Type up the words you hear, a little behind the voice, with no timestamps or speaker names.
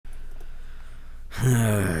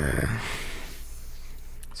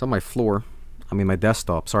It's on my floor. I mean, my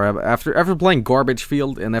desktop. Sorry, after playing Garbage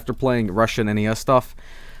Field and after playing Russian NES stuff,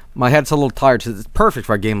 my head's a little tired. So it's perfect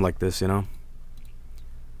for a game like this, you know.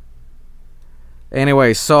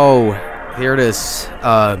 Anyway, so here it is.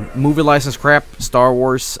 Movie license crap. Star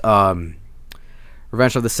Wars.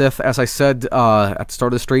 Revenge of the Sith. As I said at the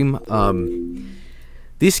start of the stream,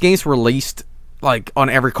 these games were released like on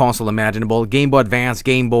every console imaginable. Game Boy Advance,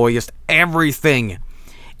 Game Boy, just everything.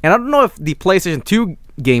 And I don't know if the PlayStation 2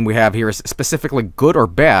 game we have here is specifically good or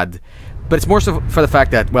bad, but it's more so for the fact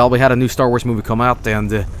that, well, we had a new Star Wars movie come out,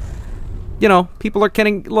 and, you know, people are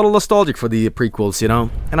getting a little nostalgic for the prequels, you know?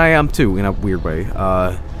 And I am too, in a weird way.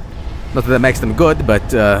 Not that makes them good, but,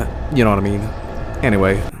 you know what I mean.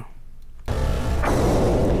 Anyway.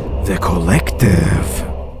 The Collective.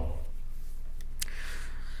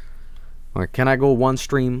 Alright, can I go one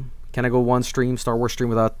stream? Can I go one stream, Star Wars stream,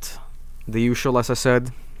 without the usual, as I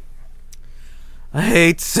said? I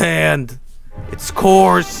hate sand. It's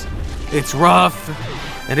coarse, it's rough,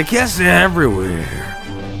 and it gets everywhere.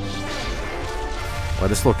 Well,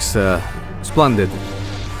 this looks splendid.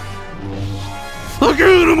 Like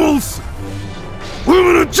animals!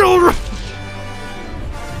 Women and children!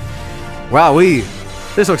 Wowee!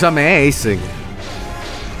 This looks amazing.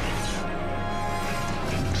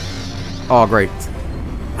 Oh, great.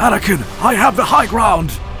 Anakin, I have the high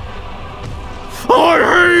ground!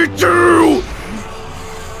 I hate you!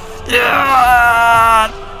 Yeah!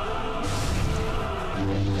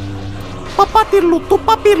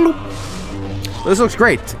 This looks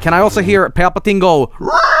great. Can I also hear Palpatine go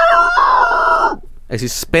as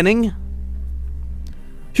he's spinning?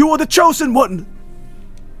 You are the chosen one!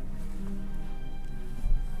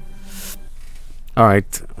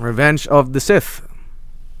 Alright, Revenge of the Sith.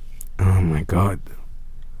 Oh my god.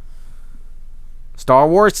 Star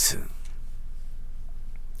Wars?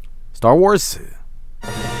 Star Wars?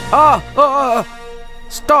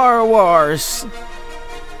 Star Wars!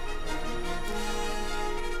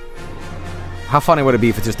 How funny would it be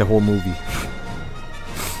if it's just the whole movie?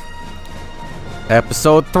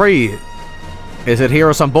 Episode 3. Is it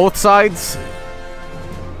heroes on both sides?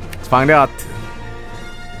 Let's find out.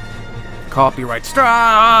 Copyright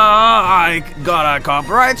strike! Got a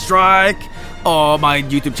copyright strike! Oh, my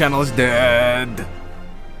YouTube channel is dead.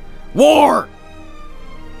 War!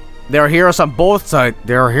 There are heroes on both sides.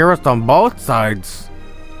 There are heroes on both sides.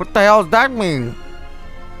 What the hell does that mean?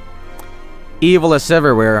 Evil is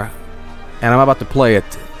everywhere. And I'm about to play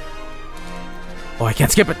it. Oh, I can't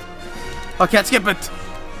skip it. I can't skip it.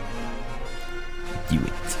 Do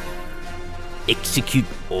it. Execute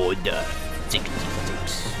Order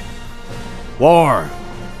 66. War.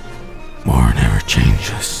 War never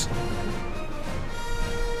changes.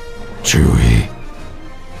 Chewie.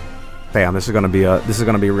 Damn, this is gonna be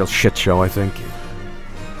a real shit show, I think.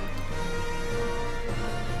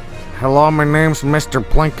 Hello, my name's Mr.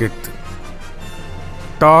 Plinkett.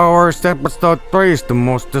 Star Wars Episode 3 is the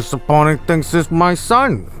most disappointing thing since my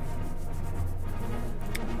son.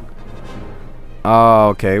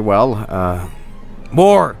 Okay, well,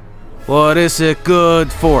 war. What is it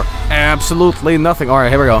good for? Absolutely nothing.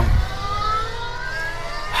 Alright, here we go.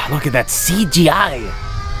 Look at that CGI.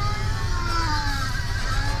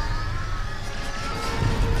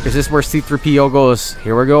 Is this where C-3PO goes?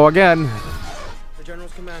 Here we go again. The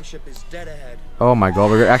General's command ship is dead ahead. Oh my god,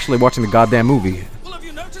 we're actually watching the goddamn movie. Well, have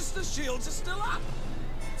you noticed the shields are still up?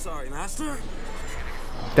 Sorry, Master.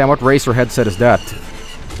 Damn, what racer headset is that?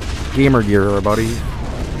 Gamer gear, buddy.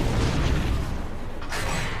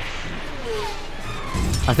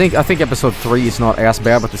 I think episode 3 is not as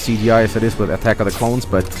bad with the CGI as it is with Attack of the Clones,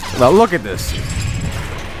 but well, look at this.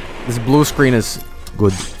 This blue screen is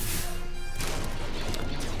good.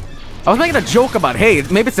 I was making a joke about, hey,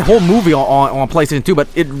 maybe it's the whole movie on PlayStation 2, but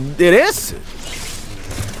it is.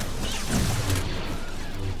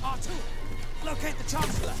 R2, locate the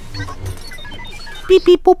Chancellor. Beep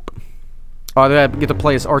beep boop. Oh, I get to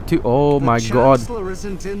play as R2. Oh my god. The Chancellor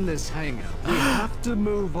isn't in this hangar. We have to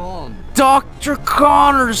move on. Dr.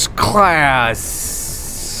 Connor's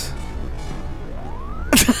class.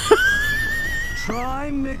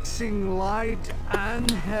 Try mixing light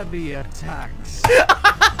and heavy attacks.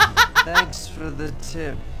 Thanks for the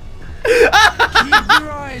tip. Keep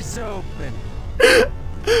your eyes open.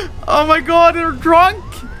 Oh my god, they're drunk.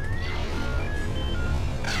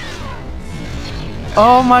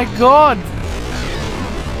 Oh my god.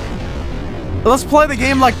 Let's play the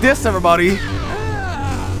game like this, everybody.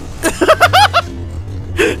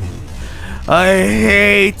 I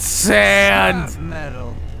hate sand.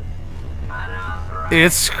 Metal.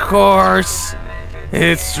 It's coarse.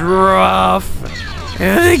 It's rough.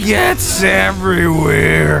 And it gets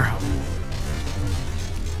everywhere.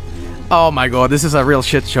 Oh my god, this is a real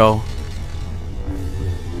shit show.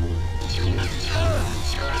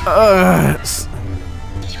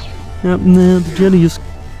 Yep, nah, the Jenny just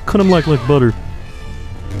cut him like butter.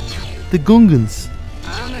 The Gungans.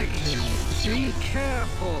 Anakin, be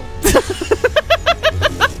careful.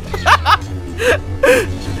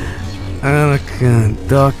 Anakin,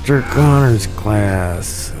 Dr. Connor's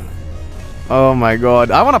class. Oh my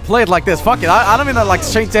god, I want to play it like this. Fuck it, I don't even like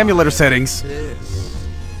change the emulator settings.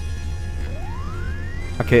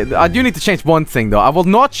 Okay, I do need to change one thing though. I will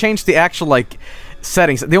not change the actual like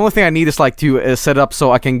settings. The only thing I need is like to set it up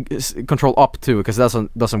so I can control up too, because that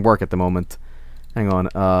doesn't work at the moment. Hang on,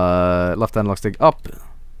 left analog stick up.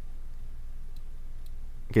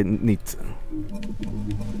 Okay, neat.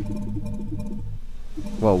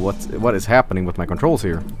 Well, what is happening with my controls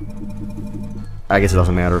here? I guess it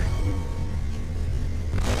doesn't matter.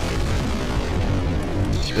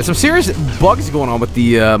 There's some serious bugs going on with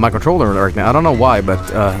the my controller right now. I don't know why, but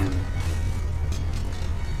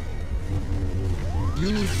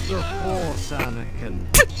Use the Force, Anakin.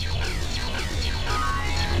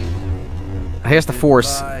 here's the Force.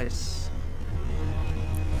 Spice.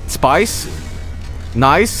 Spice?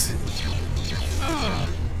 Nice.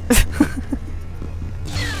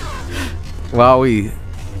 Wowee.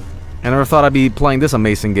 I never thought I'd be playing this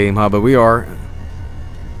amazing game, huh? But we are.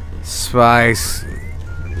 Spice.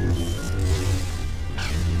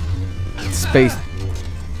 Space.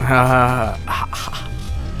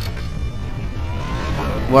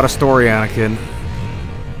 What a story, Anakin.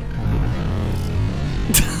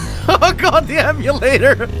 Oh god, the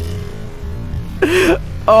emulator!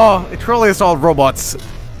 Oh, it truly is all robots.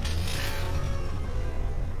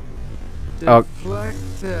 Oh. Deflect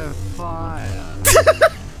their fire.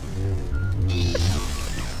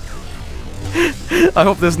 I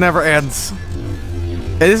hope this never ends.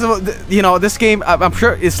 This is, you know, this game, I'm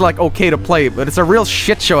sure it's like okay to play, but it's a real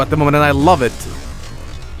shit show at the moment, and I love it.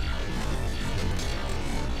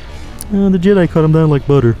 The Jedi cut him down like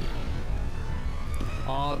butter.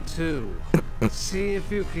 R2. See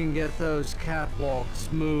if you can get those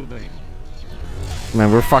catwalks moving.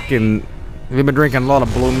 Man, we've been drinking a lot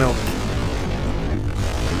of blue milk.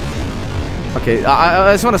 Okay,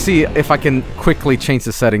 I just want to see if I can quickly change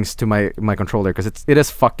the settings to my controller, because it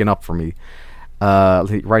is fucking up for me.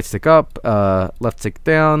 Right stick up, left stick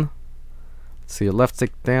down. Let's see, left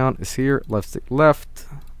stick down is here, left stick left,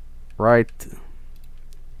 right,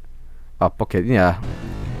 up. Okay, yeah.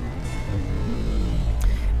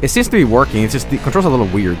 It seems to be working, it's just the controls are a little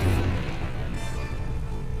weird.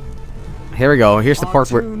 Here we go, here's the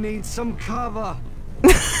part where... R2 needs some cover.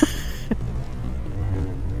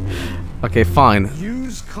 Okay, fine.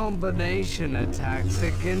 Use combination attacks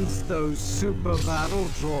against those super battle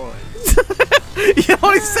droids. You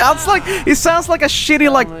know, he sounds like a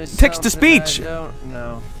shitty like text to speech.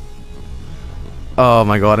 Oh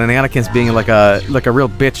my god, and Anakin's being like a real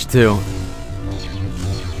bitch too.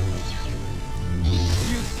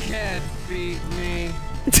 You can't beat me.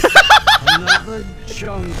 Another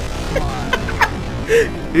junk fire.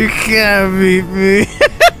 You can't beat me.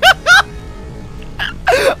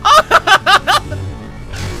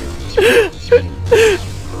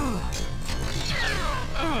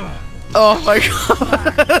 Oh my god.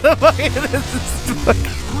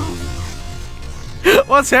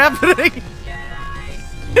 What's happening?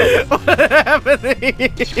 What's happening?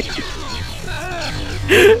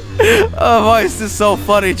 Oh, why is this so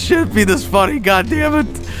funny? It shouldn't be this funny, god damn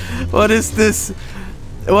it. What is this?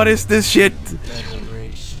 What is this shit?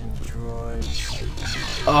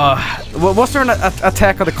 Was there an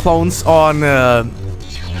Attack of the Clones on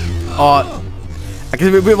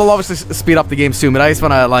because we will obviously speed up the game soon, but I just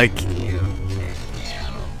wanna like...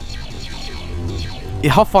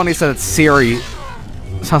 How funny is that Siri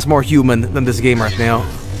sounds more human than this game right now?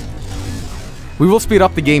 We will speed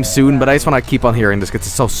up the game soon, but I just wanna keep on hearing this because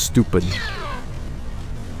it's so stupid.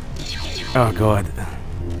 Oh god.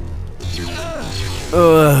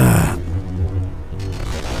 Ugh.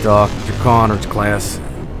 Dr. Connor's class.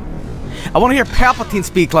 I wanna hear Palpatine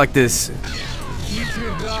speak like this. Keep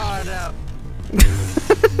your guard up.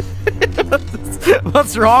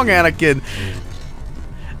 What's wrong, Anakin?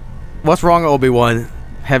 What's wrong, Obi-Wan?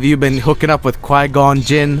 Have you been hooking up with Qui-Gon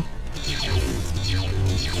Jinn?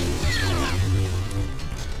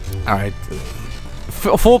 Alright.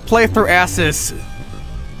 Full playthrough asses.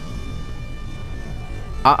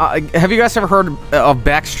 Have you guys ever heard of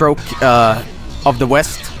Backstroke of the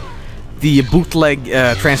West? The bootleg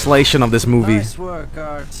translation of this movie. Nice work,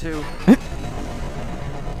 R2.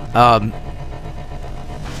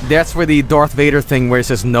 That's where the Darth Vader thing where it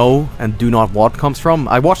says no and do not want comes from.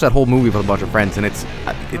 I watched that whole movie with a bunch of friends, and it's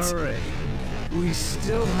Hurry. We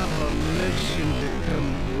still have a mission to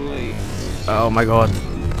complete. oh my god.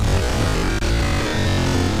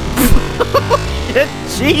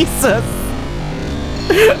 Jesus.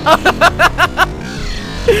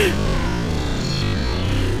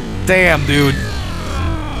 Damn, dude.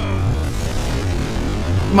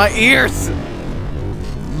 My ears.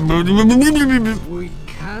 We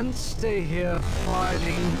can't stay here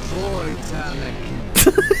fighting droids, Anakin.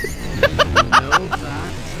 No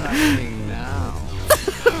backtracking now.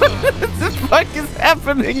 What the fuck is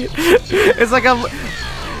happening? It's like I'm...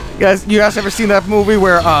 You guys ever seen that movie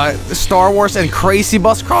where Star Wars and Crazy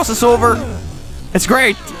Bus crosses over? It's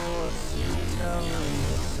great!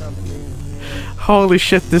 Holy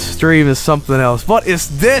shit, this stream is something else. What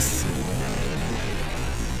is this?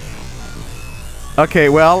 Okay,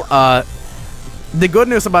 well, the good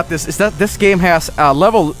news about this is that this game has a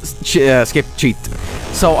level skip cheat.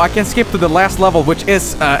 So I can skip to the last level, which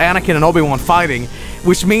is Anakin and Obi-Wan fighting,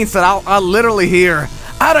 which means that I'll literally hear,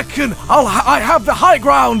 Anakin, I have the high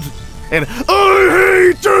ground! And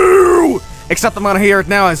I hate you! Except I'm gonna hear it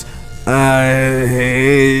now as, I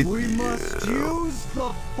hate... We must use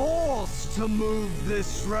the Force to move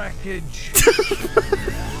this wreckage.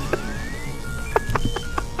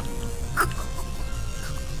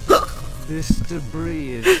 This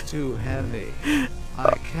debris is too heavy.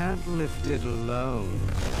 I can't lift it alone.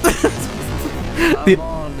 I'm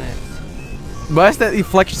on it. Why is that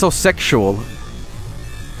inflection so sexual?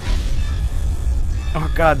 Oh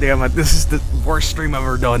god damn it, this is the worst stream I've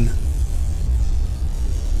ever done.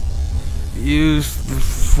 Use the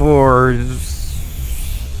Force.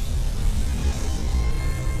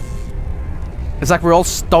 It's like we're all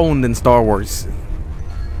stoned in Star Wars.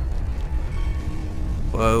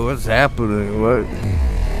 Whoa, what's happening? What?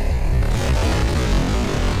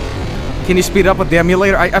 Can you speed up with the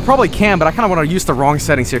emulator? I probably can, but I kind of want to use the wrong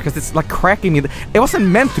settings here because it's like cracking me. It wasn't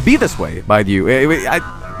meant to be this way, by you.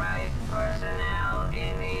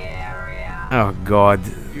 Oh god.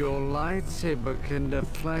 Your lightsaber can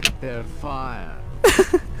deflect their fire.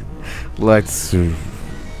 Let's see.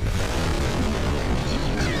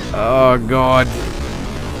 Oh god.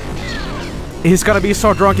 He's gonna be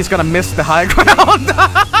so drunk he's gonna miss the high ground.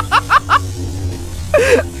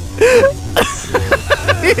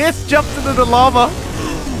 He just jumped into the lava.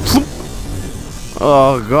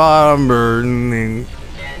 Oh god, I'm burning.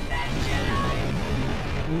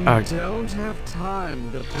 We don't have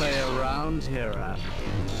time to play around here, Adam.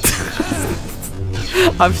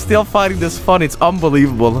 I'm still finding this fun, it's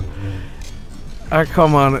unbelievable.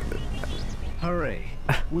 Come on. Hurry.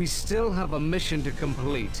 We still have a mission to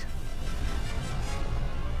complete.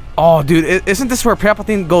 Oh, dude, isn't this where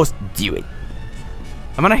Palpatine goes, do it?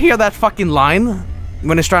 I'm gonna hear that fucking line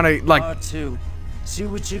when he's trying to, like... R2, see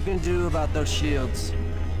what you can do about those shields.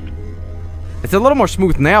 It's a little more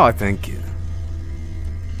smooth now, I think.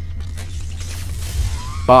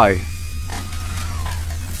 Bye.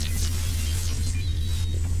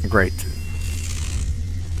 Great.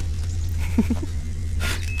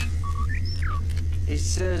 He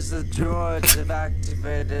says the droids have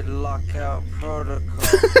activated lockout protocol.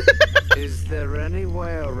 Is there any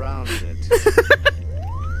way around it?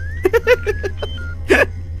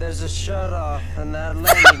 There's a shut-off in that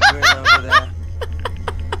landing grid over there.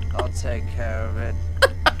 I'll take care of it.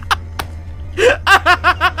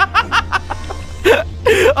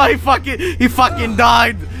 Oh, he fucking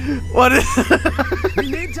died. What is... We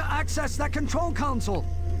need to access that control console.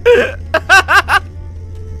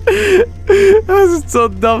 This is so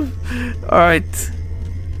dumb. Alright.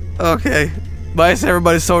 Okay. Why is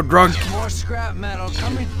everybody so drunk? More scrap metal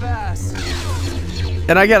coming fast.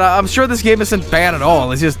 And again, I'm sure this game isn't bad at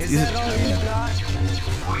all. It's just... Is that all you got?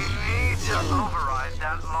 We need to override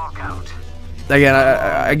that lockout.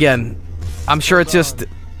 Again, I'm sure it's just...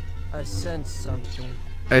 I sense something.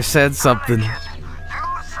 I said something. Use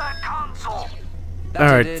that console.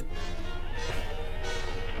 Alright.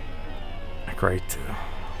 Great.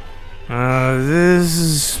 This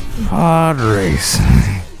is pod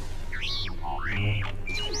racing.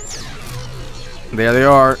 There they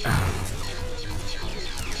are.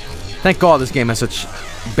 Thank God this game has such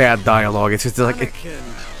bad dialogue. It's just like... Anakin,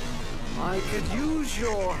 I could use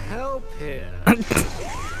your help here.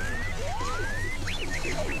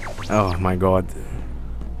 Oh my God.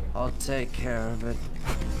 I'll take care of it.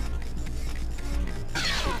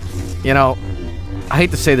 You know, I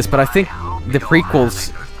hate to say this, but I think the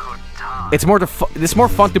prequels... It's more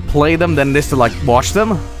fun to play them than it is to, like, watch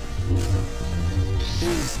them.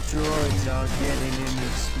 These droids are getting any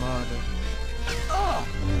smarter.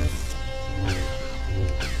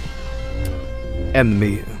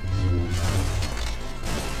 enemy.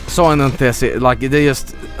 Så använder like they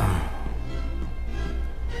just.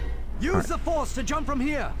 Use the force to jump from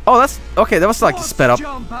here. Oh, that's okay. That was like sped up.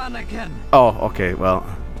 Jump, Anakin. Oh, okay. Well.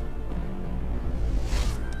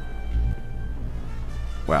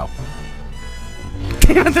 Wow.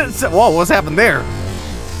 Whoa, what's happened there?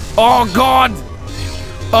 Oh God!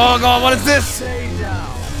 Oh God, what is this? Stay down.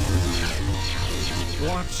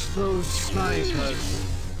 Watch those snipers.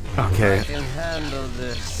 Okay. I can handle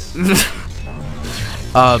this.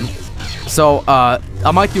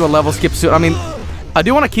 I might do a level skip soon. I mean, I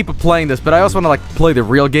do want to keep playing this, but I also want to like play the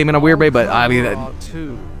real game in a weird way. But I mean,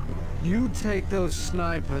 R2, you take those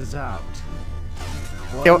snipers out.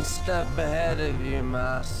 One step ahead of you,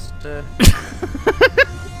 master.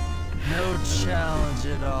 No challenge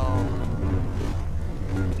at all.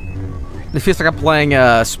 it feels like I'm playing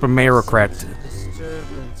Super Mario Kart.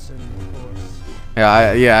 Disturbance in the force.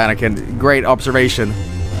 Yeah, Anakin. Great observation.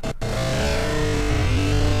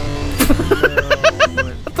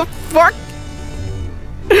 What the fuck?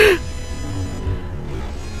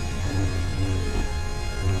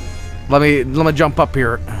 Let me jump up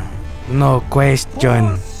here. No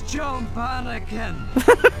question. Force jump, Anakin.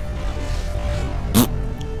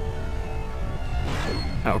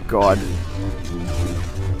 Oh God.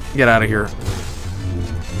 Get out of here.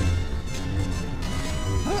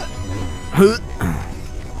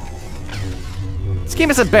 This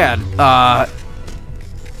game isn't bad.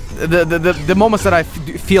 The moments that I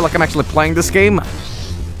feel like I'm actually playing this game,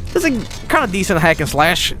 it's a kind of decent hack and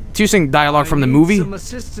slash. It's using dialogue from the movie. Some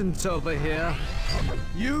assistance over here.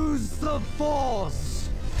 Use the force.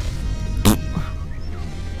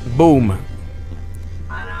 Boom.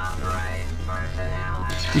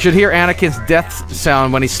 You should hear Anakin's death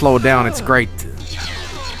sound when he's slowed down. It's great.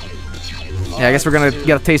 Yeah, I guess we're gonna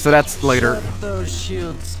get a taste of that later. Shut those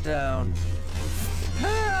shields down.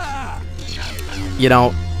 You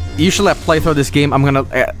know, usually I play through this game, I'm gonna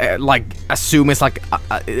like assume it's like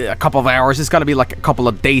a couple of hours. It's gotta be like a couple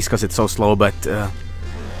of days because it's so slow. But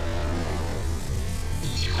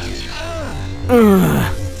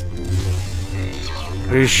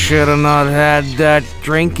we should have not had that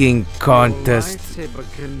drinking contest. Lightsaber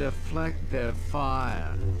can deflect their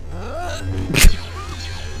fire.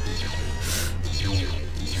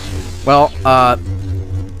 Well,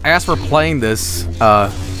 as for playing this,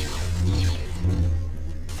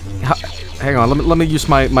 hang on, let me use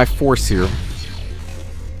my force here.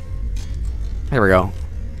 There we go.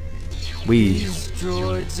 These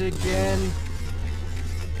droids again.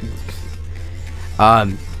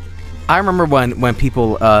 I remember when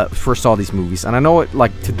people first saw these movies, and I know it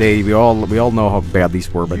like today we all know how bad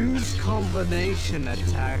these were, but Use combination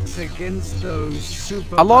attacks against those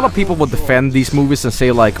super. a lot of people would defend these movies and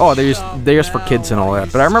say like, oh, they're just for kids and all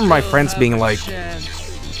that. But I remember my friends being like,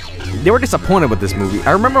 they were disappointed with this movie.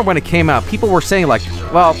 I remember when it came out, people were saying like,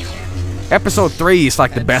 well, Episode 3 is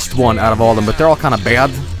like the best one out of all of them, but they're all kind of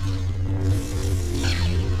bad.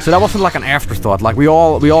 So that wasn't like an afterthought. Like we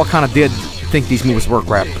all kind of did think these movies were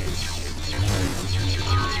crap.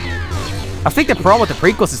 I think the problem with the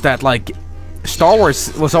prequels is that like Star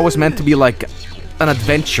Wars was always meant to be like an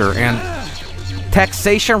adventure, and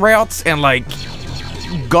taxation routes and like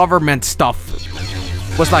government stuff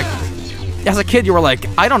was like, as a kid you were like,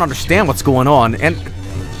 I don't understand what's going on, and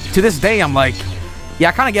to this day I'm like, yeah,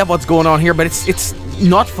 I kind of get what's going on here, but it's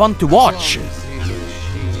not fun to watch.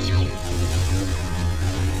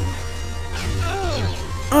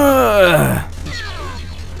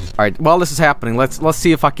 Alright, while this is happening, let's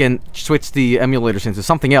see if I can switch the emulators into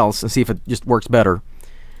something else and see if it just works better.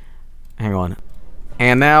 Hang on.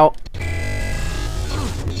 And now...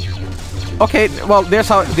 Okay, well, there's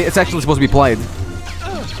how it's actually supposed to be played.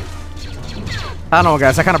 I don't know,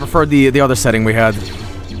 guys, I kind of prefer the other setting we had.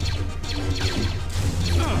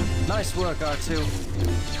 Nice work, R2.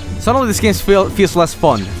 Suddenly this game feels less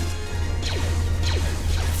fun.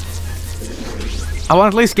 I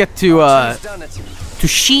want to at least get to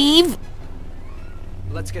Sheev.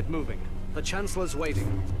 Let's get moving. The Chancellor's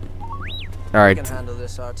waiting. I Alright. can handle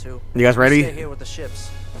this, R2. You guys ready? Stay here with the ships.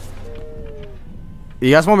 You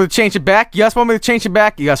guys want me to change it back? You guys want me to change it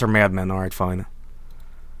back? You guys are madmen. Alright, fine.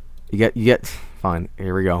 You get... Fine.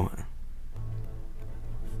 Here we go.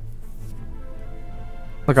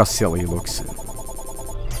 Look how silly he looks.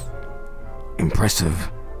 Impressive.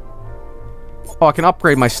 Oh, I can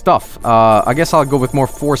upgrade my stuff. I guess I'll go with more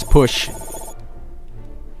force push.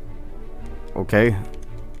 Okay.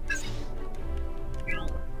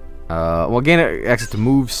 Well, gain access to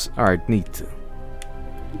moves. Alright, neat.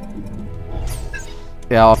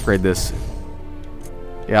 Yeah, I'll upgrade this.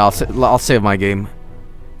 Yeah, I'll save my game.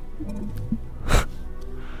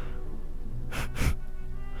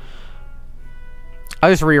 I'll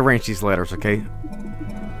just rearrange these letters, okay?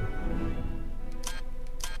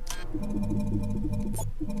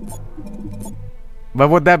 But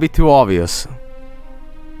would that be too obvious?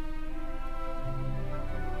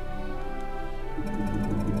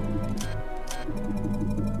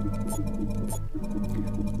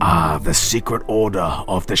 Ah, the secret order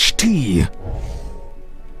of the Shti.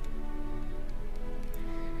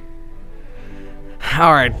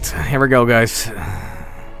 Alright, here we go, guys.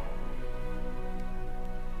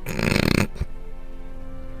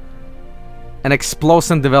 An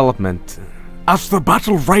explosive development. As the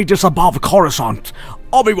battle rages above Coruscant,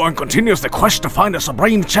 Obi-Wan continues the quest to find the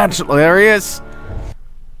Supreme Chancellor. There he is.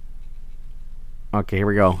 Okay, here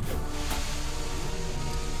we go.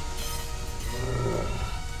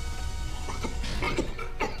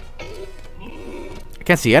 I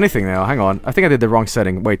can't see anything now. Hang on. I think I did the wrong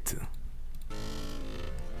setting. Wait.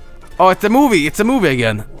 Oh, it's a movie. It's a movie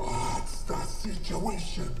again. What's the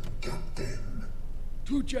situation, Captain?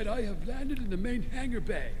 2 Jedi have landed in the main hangar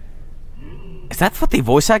bay. Is that what they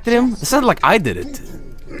voice acted him? It sounded like I did it.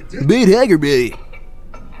 Big Hagger Bay.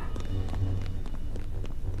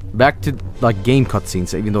 Back to like game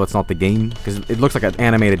cutscenes, even though it's not the game, because it looks like an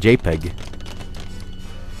animated JPEG.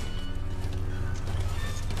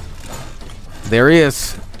 There he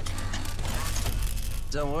is.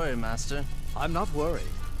 Don't worry, Master. I'm not worried.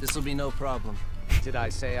 This'll be no problem. Did I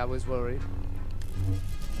say I was worried?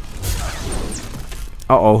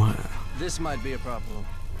 Uh-oh. This might be a problem.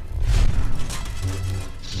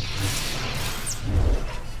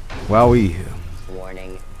 Wowie.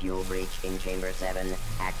 Warning, fuel breach in chamber 7.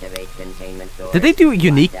 Activate containment door. Did they do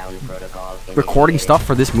unique Down protocol recording initiated. stuff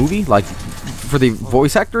for this movie? Like, for the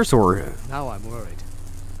voice actors, or...? Now I'm worried.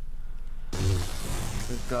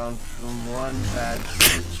 We've gone from one bad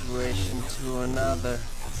situation to another.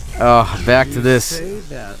 Back to this. Say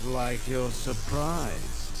that like you're surprised.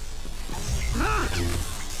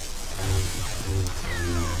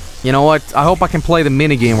 You know what? I hope I can play the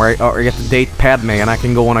minigame where I get to date Padme and I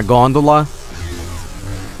can go on a gondola.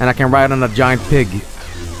 And I can ride on a giant pig.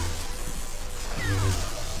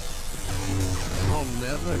 I'll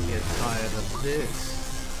never get tired of this.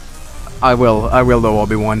 I will though,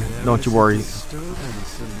 Obi-Wan. Don't you worry.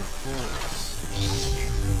 Disturbance in the force.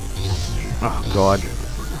 Oh, God.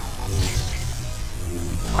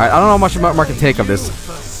 Alright, I don't know how much more I can take of this.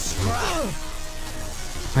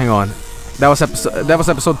 Hang on. That was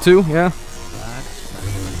episode 2, yeah? How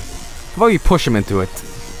about you push him into it?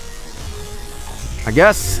 I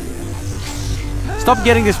guess. Stop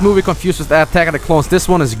getting this movie confused with Attack of the Clones. This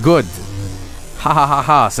one is good. Ha ha ha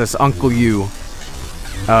ha, says Uncle You.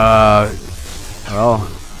 Well.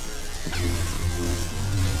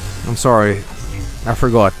 I'm sorry. I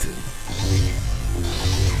forgot.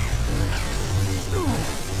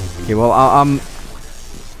 Okay, well,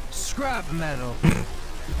 Scrap metal.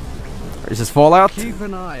 Is this Fallout? Keep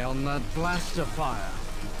an eye on that blaster fire.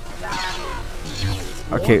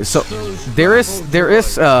 Okay, so there is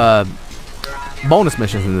bonus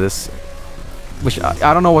missions in this, which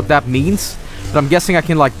I don't know what that means, but I'm guessing I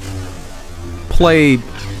can like play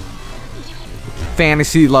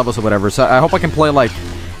fantasy levels or whatever. So I hope I can play like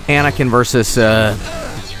Anakin versus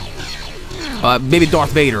maybe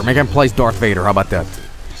Darth Vader. Maybe I can play Darth Vader. How about that?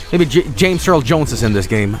 Maybe James Earl Jones is in this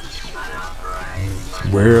game.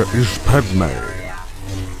 Where is Padme?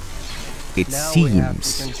 It Now we have to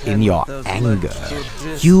seems contend in your with those anger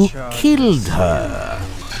electrical you discharges. killed her.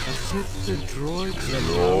 As if the droids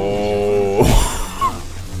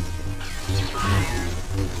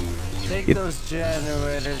Take those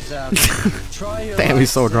generators out. Try your Damn,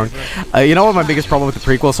 he's so drunk. lightsaber. You know what my biggest problem with the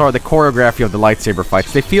prequels are? The choreography of the lightsaber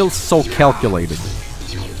fights. They feel so calculated.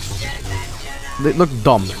 They look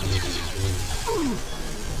dumb.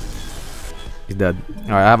 He's dead.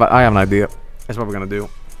 Alright, I have an idea. That's what we're gonna do.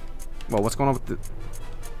 Well, what's going on with the...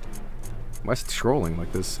 Why is it scrolling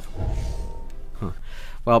like this? Huh.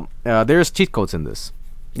 Well, there's cheat codes in this.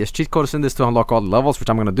 There's cheat codes in this to unlock all the levels, which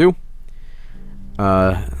I'm gonna do.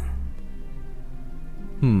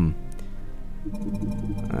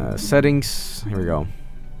 Settings. Here we go.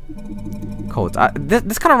 Codes.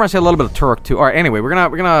 This kind of reminds me a little bit of Turok 2. All right. Anyway, we're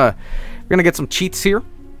gonna get some cheats here,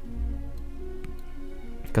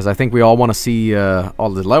 because I think we all want to see all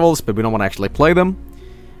the levels, but we don't want to actually play them.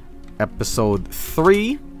 Episode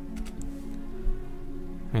 3.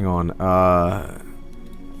 Hang on.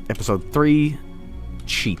 Episode 3.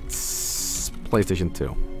 Cheats. PlayStation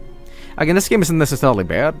 2. Again, this game isn't necessarily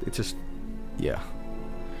bad. It's just, yeah.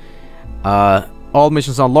 All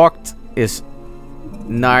missions unlocked is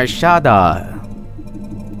Narshada.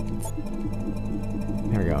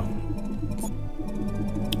 Here we go.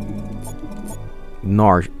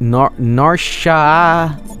 Narsha.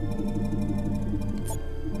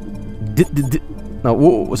 No,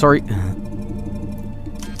 whoa, sorry.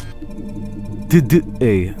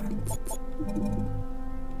 Hey.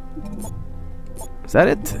 Is that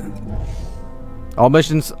it? All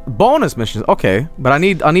missions, bonus missions. Okay, but I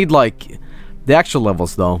need like the actual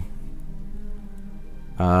levels though.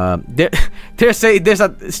 There's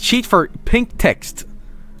a cheat for pink text.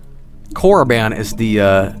 Korriban is the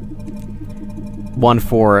one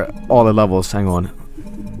for all the levels. Hang on.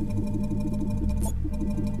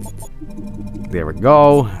 There we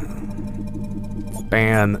go.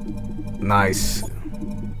 Ban. Nice.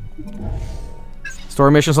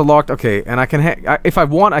 Story missions unlocked. Okay, and I can if I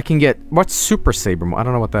want, I can get what's Super Saber. I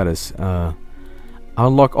don't know what that is.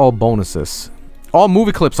 Unlock all bonuses. All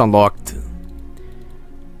movie clips unlocked.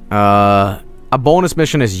 A bonus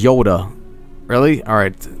mission is Yoda. Really? All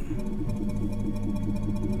right.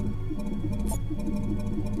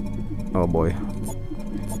 Oh boy.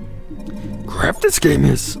 Crap, this game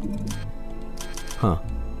is. Huh.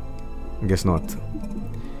 I guess not.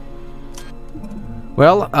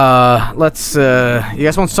 Well, let's, you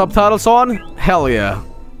guys want subtitles on? Hell yeah.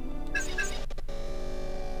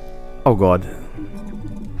 Oh god.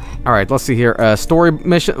 Alright, let's see here. Story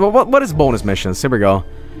mission. What is bonus missions? Here we go.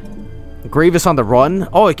 Grievous on the run.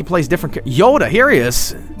 Oh, he can play different. Yoda, here he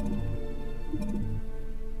is.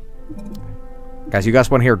 Guys, you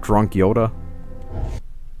guys want to hear drunk Yoda?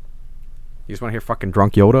 You just want to hear fucking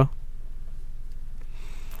drunk Yoda?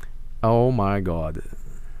 Oh my god.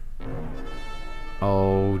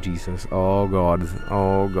 Oh Jesus. Oh god.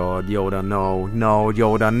 Oh god. Yoda, no. No,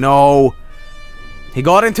 Yoda, no! He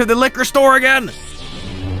got into the liquor store again!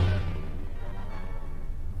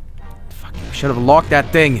 Fuck, I should have locked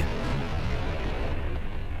that thing.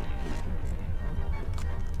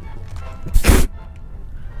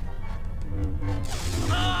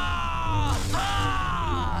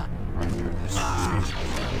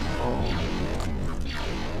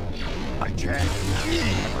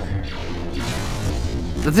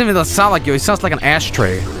 Doesn't even sound like you. It sounds like an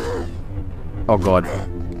ashtray. Oh god.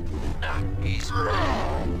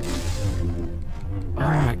 Oh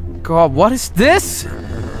my god. What is this?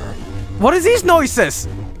 What is these noises?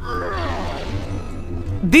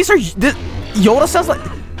 These are. Yoda sounds like.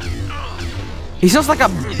 He sounds like a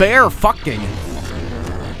bear fucking.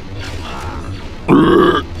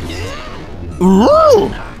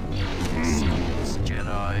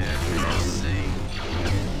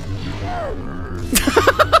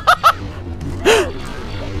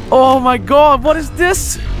 Oh my god, what is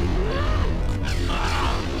this?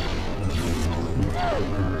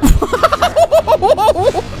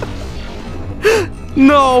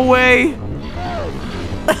 No way.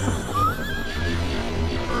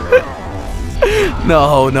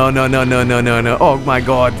 No. Oh my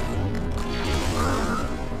god.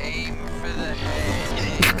 Aim for the head.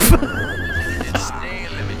 Just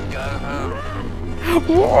nail him and go home.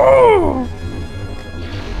 Whoa!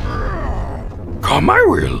 Come, I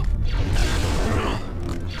will.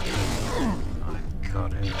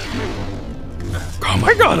 Come,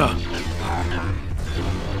 I gotta.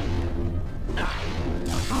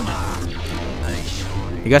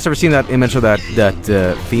 You guys ever seen that image of that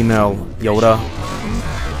female Yoda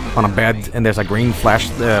on a bed and there's a green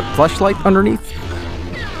flashlight underneath?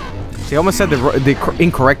 See, I almost said the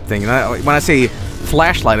incorrect thing. When I say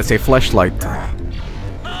flashlight, I say flashlight.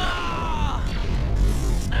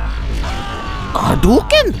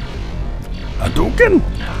 Hadouken! Hadouken!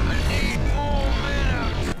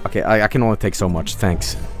 Okay, I can only take so much,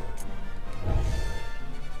 thanks.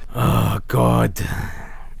 Oh god.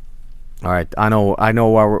 Alright, I know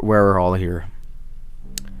where we're all here.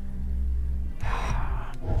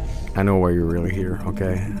 I know why you're really here,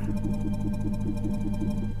 okay?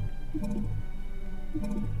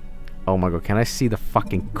 Oh my god, can I see the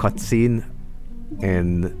fucking cutscene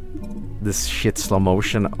in this shit slow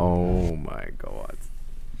motion? Oh my god.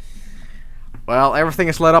 Well, everything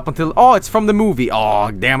is led up until... Oh, it's from the movie.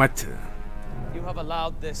 Oh, damn it. You have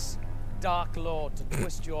allowed this Dark Lord to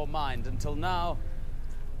twist your mind until now.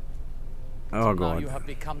 Oh Now god. you have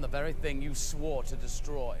become the very thing you swore to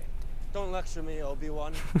destroy. Don't lecture me,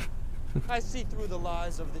 Obi-Wan. I see through the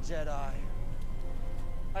lies of the Jedi.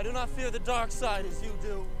 I do not fear the dark side as you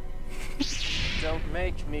do. Don't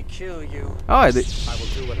make me kill you. Oh, I will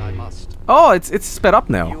do what I must. Oh, it's sped up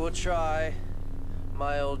now. You will try,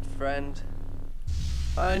 my old friend.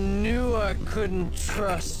 I knew I couldn't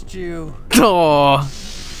trust you. Oh.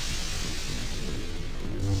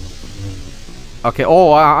 Okay.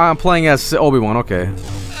 Oh, I'm playing as Obi-Wan. Okay.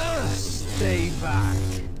 Stay back.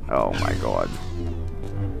 Oh my god.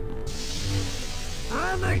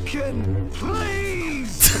 Anakin,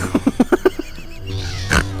 please!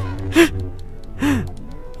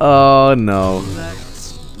 Oh no.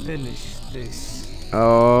 Let's finish this.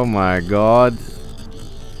 Oh my god.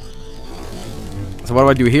 So what do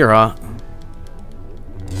I do here, huh?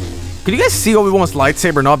 Could you guys see Obi-Wan's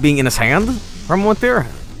lightsaber not being in his hand for a moment there?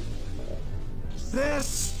 They're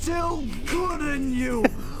still good in you!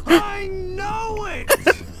 I know it!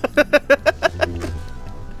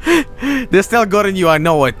 They're still good in you, I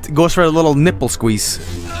know it. Goes for a little nipple squeeze.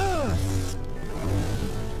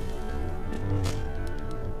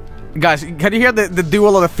 Guys, can you hear the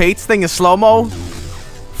Duel of the Fates thing in slow-mo?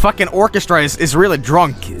 Fucking orchestra is really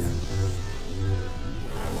drunk.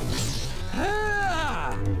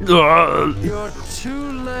 You're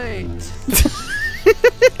too late.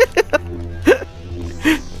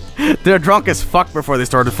 They're drunk as fuck before they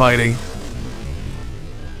started fighting.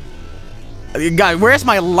 Guy, where's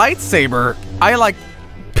my lightsaber? I like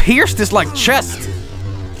pierced his like chest.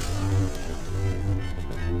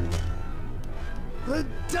 The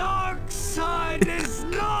dark side is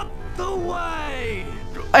not the way.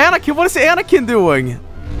 Anakin, what is Anakin doing?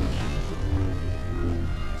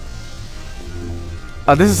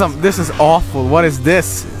 This is awful. What is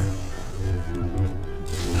this?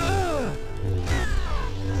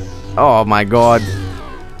 Oh my god.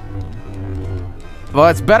 Well,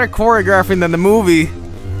 it's better choreographing than the movie.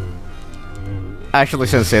 Actually, I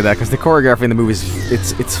shouldn't say that because the choreography in the movie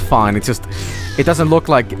is it's fine. It's just it doesn't look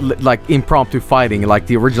like impromptu fighting like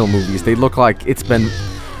the original movies. They look like it's been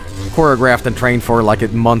choreographed and trained for like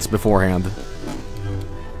months beforehand.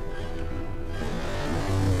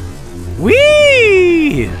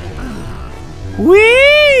 Whee!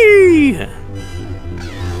 Whee!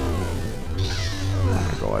 Oh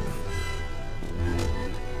my god.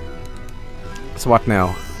 So what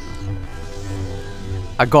now?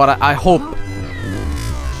 I hope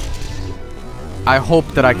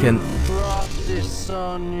that I can. Brought this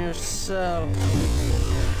on yourself.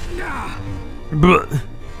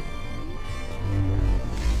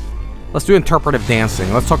 Let's do interpretive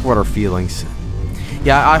dancing. Let's talk about our feelings.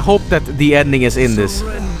 Yeah, I hope that the ending is in this.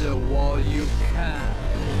 Surrender while you can.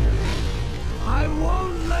 I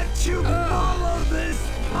won't let you follow this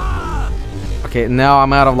path. Okay, now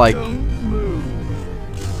I'm out of like.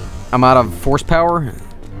 I'm out of force power.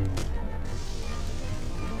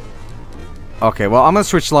 Okay, well I'm gonna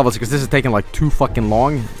switch levels because this is taking like too fucking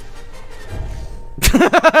long.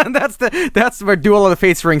 that's where Duel of the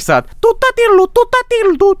Fates rings out.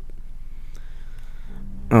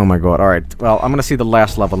 Oh my god! All right, well I'm gonna see the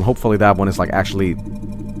last level, and hopefully that one is like actually,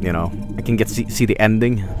 you know, I can see the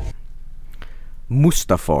ending.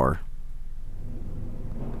 Mustafar.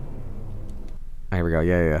 Here we go.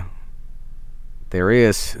 Yeah. There he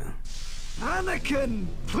is. Anakin,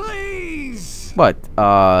 please. What?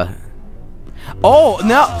 Oh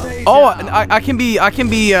no! Oh, I can be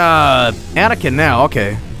Anakin now.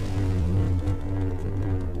 Okay.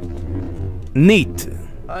 Neat.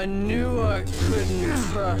 I knew I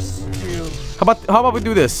couldn't trust you. How about we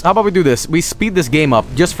do this? How about we do this? We speed this game up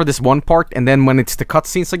just for this one part, and then when it's the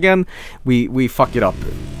cutscenes again, we fuck it up.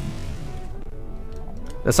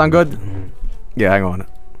 That sound good? Yeah, hang on.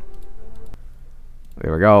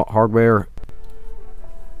 There we go. Hardware.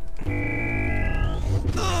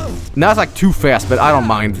 Now it's like too fast, but I don't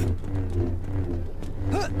mind.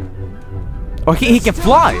 Oh, he can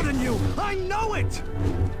fly. I know it.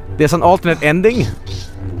 There's an alternate ending.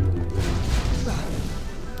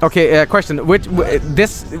 Okay, question.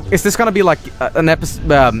 Is this gonna be like an episode,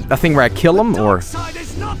 a thing where I kill him, or?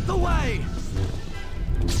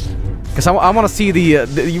 Because I want to see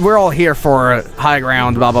the we're all here for high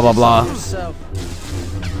ground, blah blah blah blah.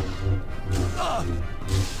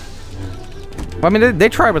 I mean, they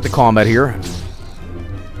tried with the combat here.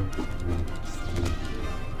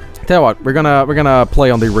 Tell you what, we're gonna play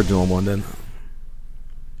on the original one then.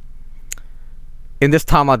 In this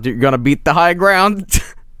time, you're gonna beat the high ground.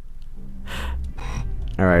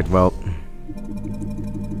 All right, well,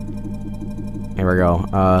 here we go.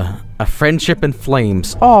 A friendship in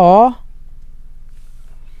flames. Aww.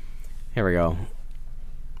 Here we go.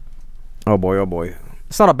 Oh boy, oh boy.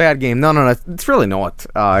 It's not a bad game. No, it's really not.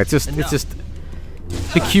 It's just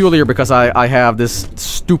peculiar because I have this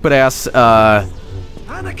stupid ass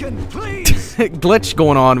Anakin, please. glitch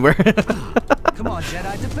going on where. Come on,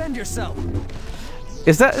 Jedi, defend yourself.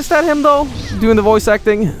 Is that him though, doing the voice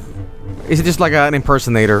acting? Is it just like an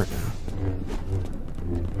impersonator?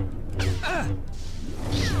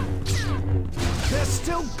 They're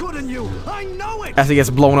still good in you. I know it. As he gets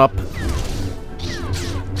blown up.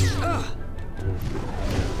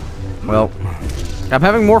 Well, I'm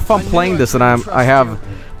having more fun playing this than I have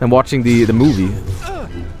than watching the movie.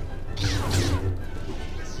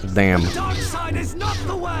 Damn. Dark side is not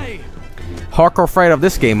the way. Hardcore afraid of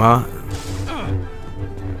this game, huh?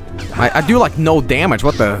 I do like no damage.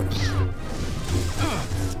 What the?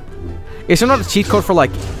 Is there not a cheat code for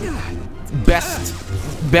like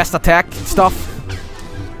best attack stuff?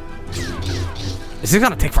 This is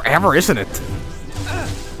gonna take forever, isn't it?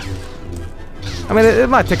 I mean, it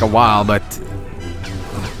might take a while, but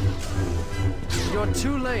You're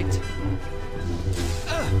too late.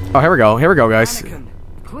 oh, here we go. Here we go, guys. Anakin,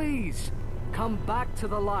 please come back to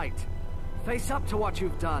the light. Face up to what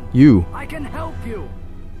you've done. You. I can help you.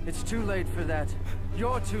 It's too late for that.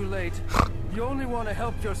 You're too late. You only want to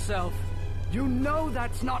help yourself. You know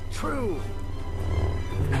that's not true.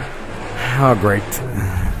 Oh, great.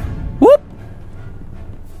 Whoop!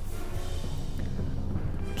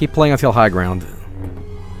 Keep playing until high ground.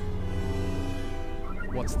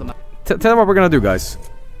 What's the Tell them what we're gonna do, guys.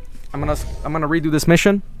 I'm gonna redo this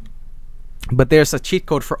mission, but there's a cheat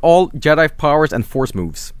code for all Jedi powers and Force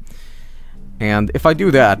moves. And if I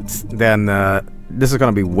do that, then this is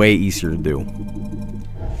gonna be way easier to do.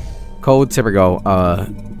 Codes, here we go.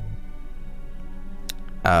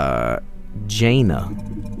 Jaina.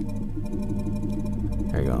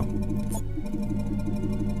 There you go.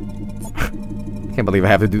 Can't believe I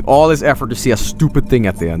have to do all this effort to see a stupid thing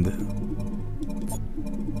at the end.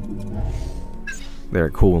 There,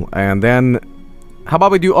 cool. And then, how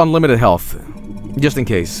about we do unlimited health? Just in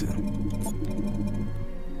case.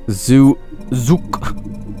 Zook.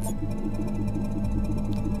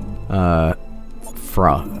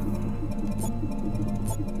 Fra.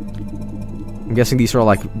 I'm guessing these are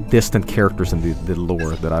like distant characters in the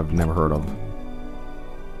lore that I've never heard of.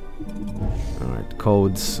 Alright,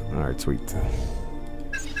 codes. Alright, sweet.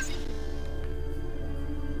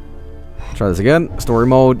 Try this again. Story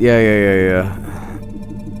mode. Yeah.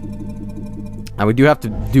 And we do have to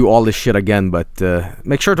do all this shit again, but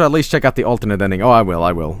make sure to at least check out the alternate ending. Oh, I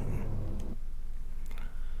will.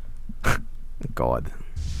 God.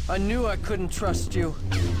 I knew I couldn't trust you.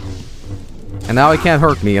 And now he can't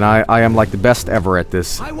hurt me, and I am like the best ever at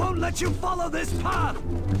this. I won't let you follow this path.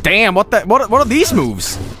 Damn, what are these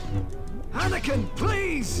moves? Anakin,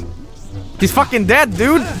 please. He's fucking dead,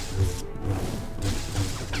 dude.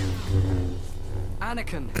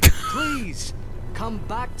 Anakin, please come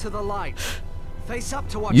back to the light. Face up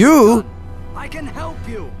to what You? you've done. I can help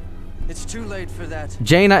you. It's too late for that.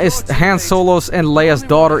 Jaina is Han Solo's and Leia's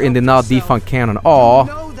daughter in the now defunct canon. Aw.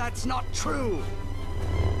 No, that's not true.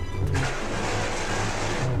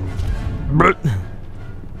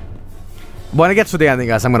 When it gets to the ending,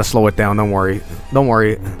 guys, I'm gonna slow it down. Don't worry.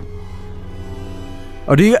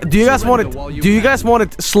 Oh, do you guys want it? Do you guys want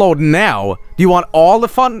it slowed now? Do you want all the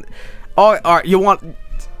fun? Oh, alright. You want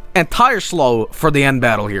entire slow for the end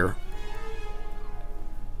battle here?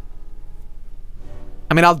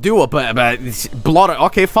 I mean, I'll do it, but it's blood.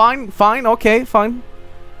 Okay, fine. Okay, fine.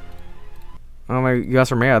 Oh my, you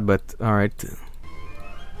guys are mad, but all right.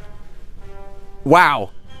 Wow.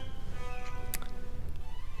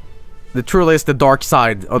 The truly is the dark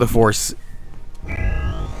side of the Force.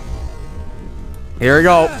 Here we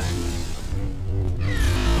go.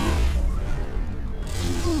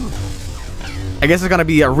 I guess it's gonna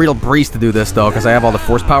be a real breeze to do this though, because I have all the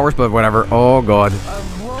Force powers. But whatever. Oh god. I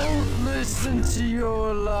won't listen to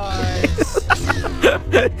your lies.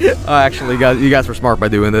 Oh, actually, you guys were smart by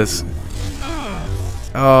doing this.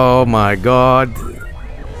 Oh my god.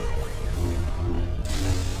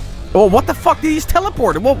 Oh, what the fuck? Did he just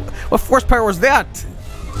teleport? What Force power was that?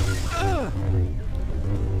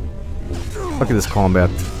 Look at this combat.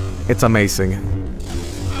 It's amazing.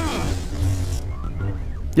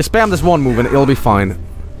 You spam this one move and it'll be fine.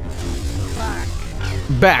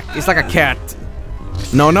 Back. It's like a cat.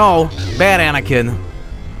 No. Bad Anakin.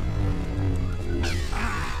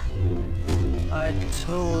 I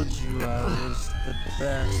told you I was the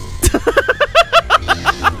best.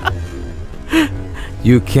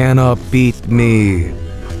 You cannot beat me.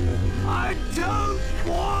 I don't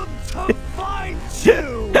want to fight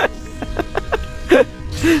you.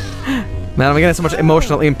 Man, I'm getting so much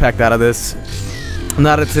emotional impact out of this.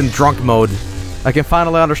 Now that it's in drunk mode, I can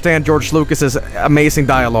finally understand George Lucas's amazing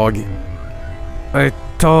dialogue. I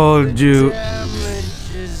told you.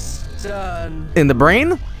 Damage is done. In the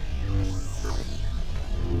brain?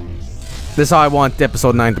 This is how I want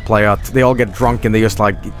Episode 9 to play out. They all get drunk and they just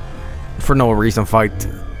like, for no reason, fight.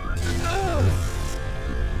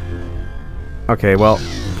 Okay, well,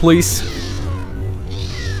 please.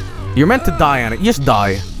 You're meant to die on it. Just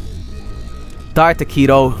die. Die,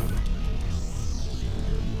 Taquito.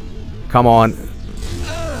 Come on.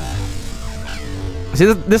 See, See,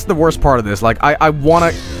 this is the worst part of this. Like, I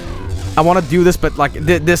wanna do this, but like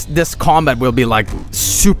this combat will be like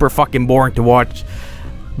super fucking boring to watch.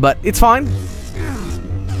 But it's fine.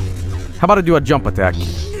 How about I do a jump attack?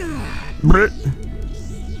 Maybe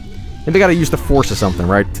I gotta use the force or something,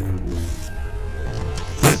 right?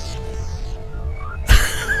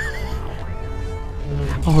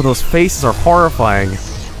 Oh, those faces are horrifying.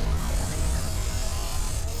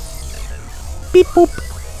 Beep boop.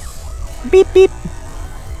 Beep beep.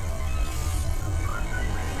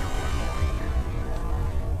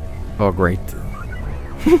 Oh, great.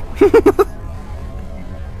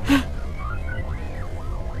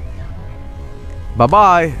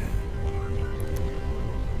 Bye-bye.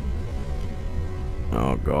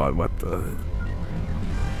 Oh god, what the...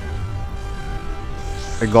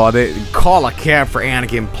 My god, call a cab for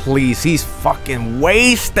Anakin, please. He's fucking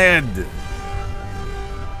wasted.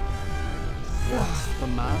 What's the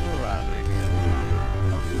matter, Anakin?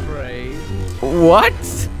 Afraid?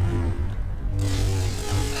 What?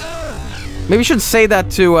 Maybe you should say that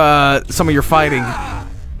to some of your fighting.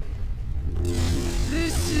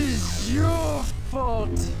 This is your fault.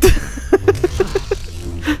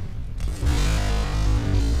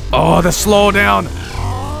 Oh, the slowdown.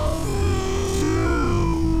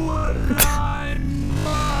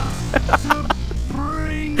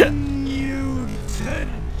 Bring you to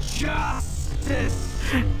justice.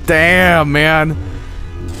 Damn, man.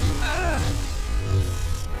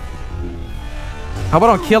 How about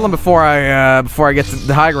I don't kill him before I get to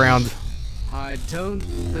the high ground? I don't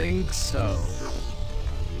think so.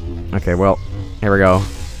 Okay, well, here we go.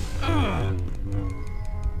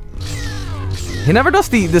 He never does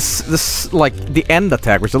this like the end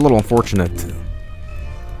attack, which is a little unfortunate.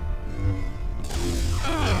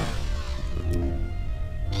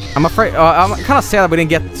 I'm afraid. I'm kind of sad that we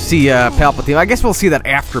didn't get to see Palpatine. I guess we'll see that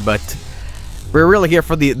after, but we're really here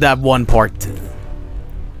for that one part.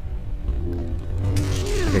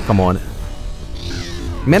 Okay, come on.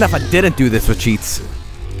 Man, if I didn't do this with cheats.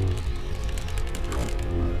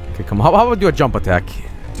 Okay, come on. How about we do a jump attack?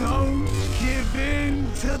 Don't give in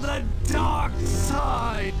to the dark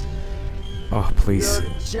side. Oh, please.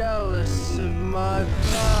 You're jealous of my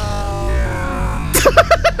power.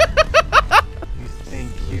 You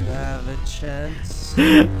think you have a chance?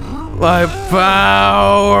 My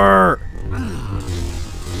power!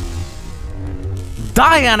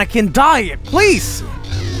 Die, Anakin, die! Please!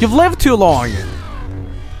 You've lived too long!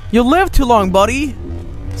 You lived too long, buddy!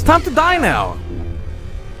 It's time to die now!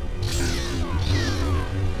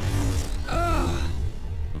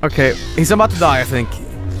 Okay, he's about to die, I think.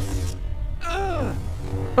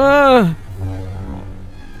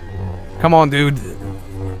 Come on, dude.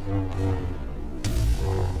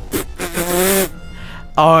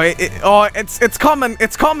 It's coming!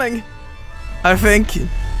 It's coming! I think.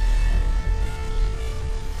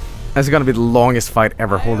 That's gonna be the longest fight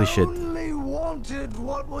ever. Holy shit. I only wanted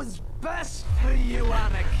what was best for you,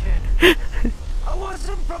 Anakin. I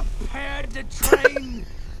wasn't prepared to train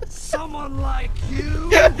someone like you.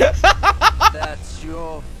 That's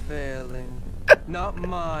your failing, not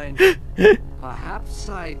mine. Perhaps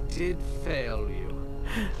I did fail you,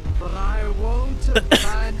 but I won't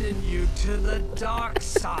abandon you to the dark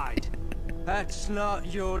side. That's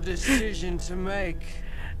not your decision to make.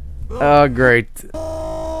 Oh, great.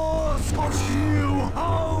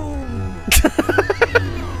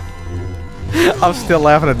 I'm still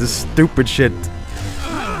laughing at this stupid shit.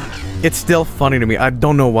 It's still funny to me. I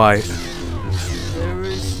don't know why. There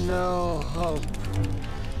is no hope.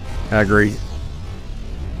 I agree.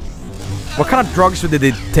 What kind of drugs did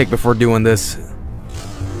they take before doing this? Is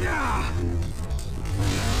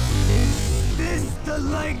this the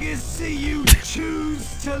legacy you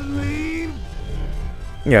choose to leave?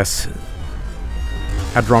 Yes.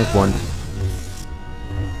 A drunk one.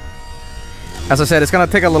 As I said, it's gonna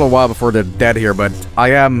take a little while before they're dead here, but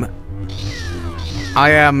I am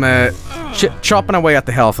chopping away at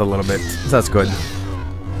the health a little bit, so that's good.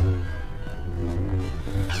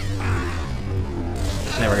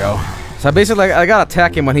 There we go. So basically, I gotta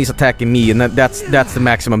attack him when he's attacking me, and that's the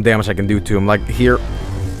maximum damage I can do to him. Like here.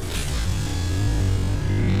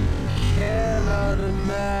 Cannot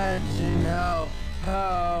imagine how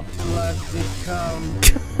powerful I've become.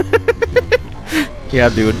 Yeah,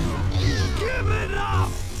 dude. Give it up!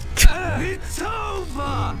 It's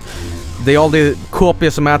over! They all did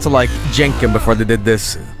copious amounts of like Jenkin before they did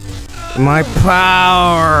this. My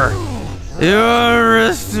power! You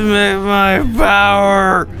underestimate my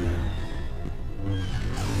power!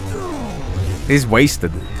 He's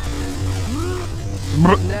wasted.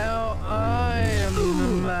 Now I am the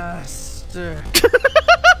master.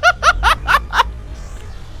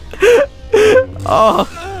 Oh.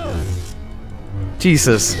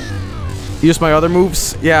 Jesus. Use my other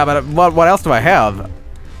moves? Yeah, but what else do I have? I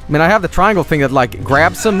mean, I have the triangle thing that, like,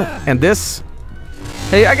 grabs him, and this.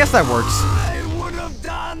 Hey, I guess that works. I would have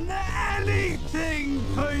done anything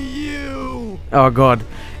for you. Oh, God.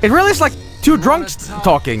 It really is like two drunks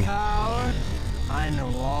talking. I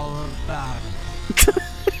know all about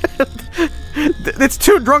it. It's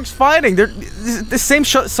two drunks fighting. The same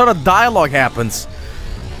sort of dialogue happens.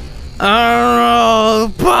 I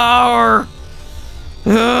don't know, power.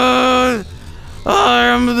 I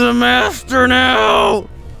am the master now.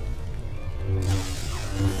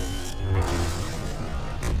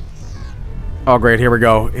 Oh, great. Here we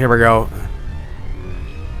go. Here we go.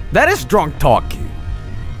 That is drunk talk.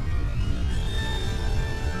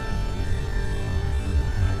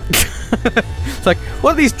 It's like,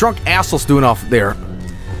 what are these drunk assholes doing off there?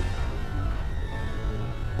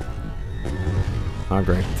 Oh,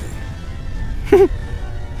 great.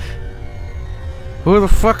 Who the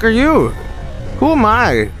fuck are you? Who am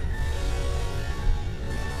I?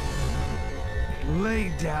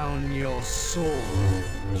 Lay down your sword.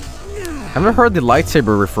 I've never heard the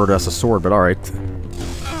lightsaber referred to as a sword, but alright.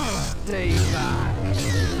 Stay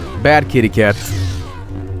back. Bad kitty cat.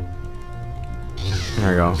 There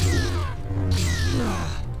we go.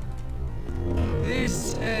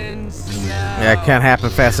 This ends now. Yeah, it can't happen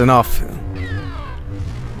fast enough.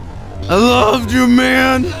 I loved you,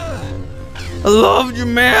 man! I loved you,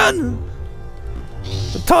 man!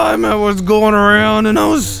 The time I was going around and I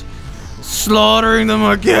was slaughtering them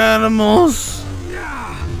like animals.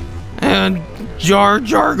 And Jar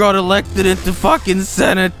Jar got elected into fucking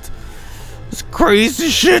Senate. It's crazy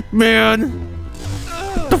shit, man.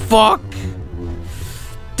 What the fuck?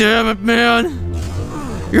 Damn it, man.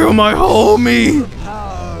 You're my homie.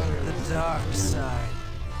 Power of the dark side.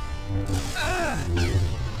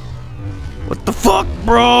 What the fuck,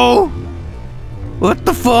 bro? What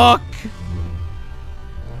the fuck?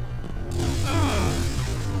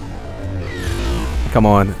 Come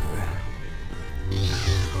on.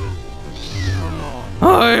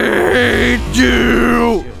 I hate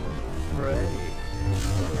you.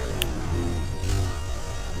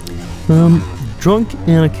 Drunk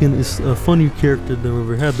Anakin is a funny character than we've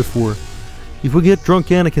ever had before. If we get Drunk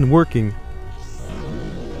Anakin working,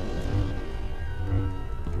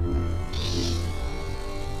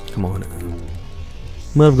 come on.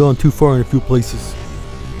 Might have gone too far in a few places.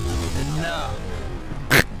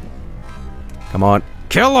 Come on.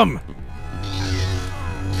 Kill him!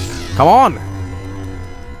 Come on!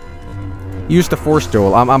 Use the force,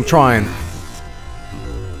 Joel. I'm trying.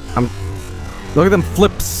 Look at them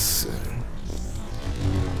flips.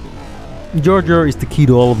 Jar Jar is the key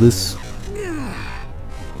to all of this.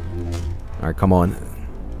 Alright, come on.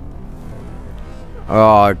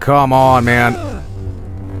 Oh, come on, man.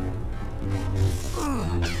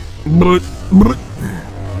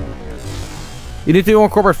 You need to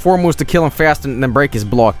incorporate 4 moves to kill him fast and then break his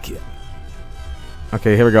block.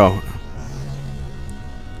 Okay, here we go.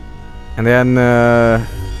 And then,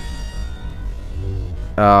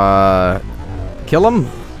 kill him?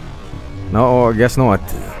 No, I guess not.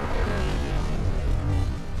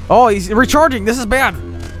 Oh, he's recharging. This is bad.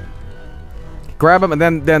 Grab him and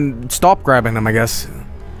then stop grabbing him, I guess.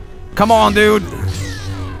 Come on, dude.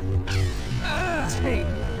 Take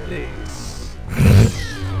this.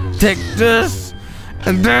 Take this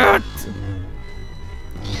and that.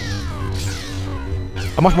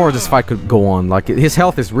 How much more of this fight could go on? Like, his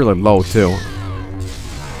health is really low too.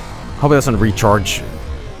 Hope it doesn't recharge.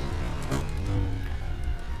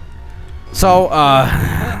 So,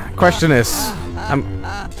 question is,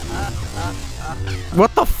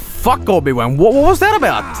 what the fuck, Obi-Wan? What was that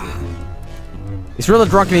about? He's really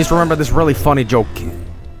drunk and he's remembered this really funny joke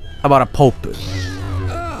about a pope.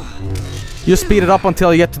 You speed it up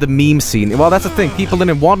until you get to the meme scene. Well, that's the thing. People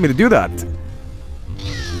didn't want me to do that.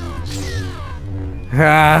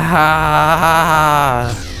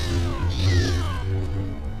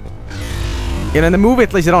 And in the movie,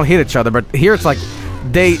 at least they don't hit each other, but here it's like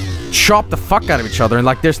they chop the fuck out of each other and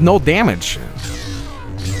like there's no damage.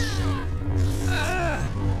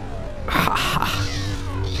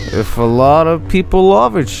 If a lot of people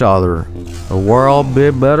love each other, the world will be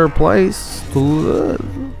a better place to live.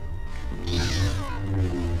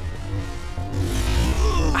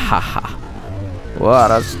 Haha.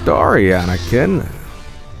 What a story, Anakin.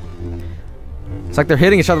 It's like they're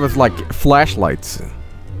hitting each other with like flashlights.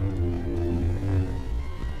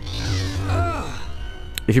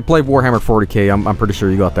 If you play Warhammer 40k, I'm pretty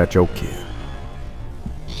sure you got that joke.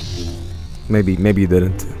 Maybe you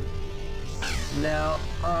didn't. Now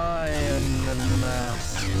I am the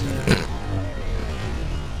master.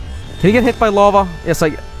 Can he get hit by lava? Yes,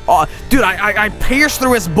 oh, dude, I pierced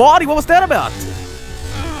through his body. What was that about?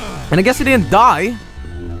 And I guess he didn't die.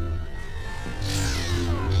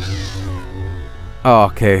 Oh,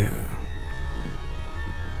 okay.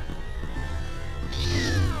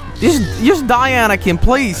 Just die, Anakin,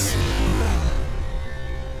 please.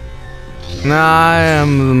 I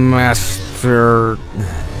am the master.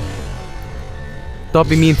 Don't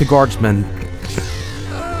be mean to guardsmen.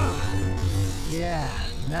 Yeah,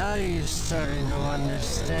 now you're starting to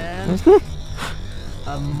understand.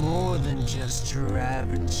 I'm more than just your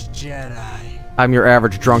average Jedi. I'm your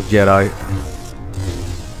average drunk Jedi.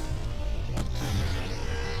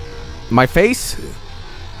 My face?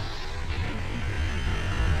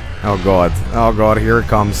 Oh god. Oh god, here it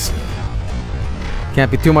comes.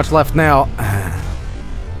 Can't be too much left now.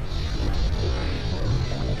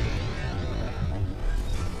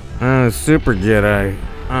 Super Jedi.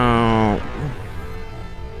 Oh.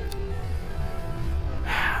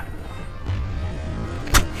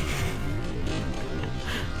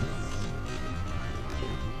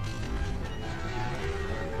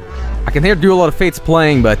 I can hear Duel of the Fates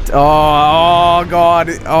playing, but oh god,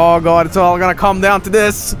 it's all gonna come down to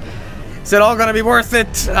this. Is it all gonna be worth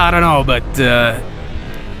it? I don't know, but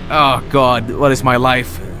oh god, what is my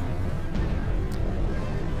life?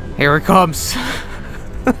 Here it comes.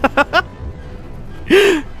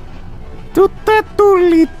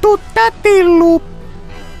 Tutatuli, tutatilu.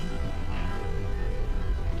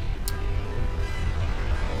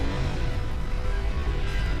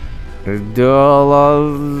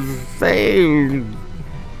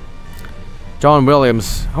 John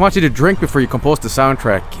Williams, how much did you drink before you composed the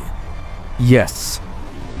soundtrack? Yes.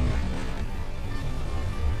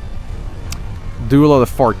 Duel of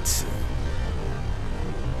the Farts.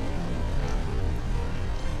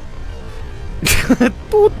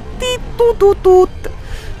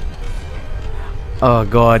 Oh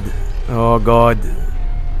god. Oh god.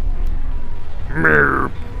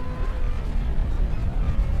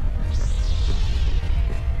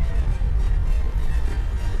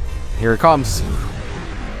 Here it comes.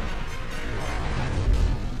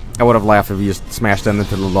 I would have laughed if he just smashed him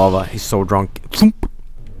into the lava. He's so drunk. Here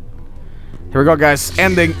we go, guys.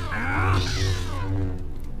 Ending.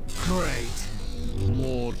 Great.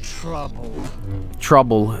 More trouble.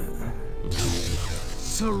 Trouble.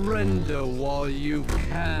 Surrender while you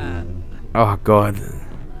can. Oh god.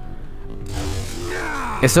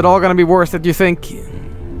 Is it all gonna be worth it, you think?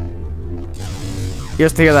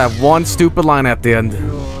 Just to hear that one stupid line at the end.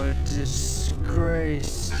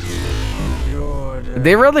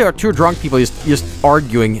 They really are two drunk people just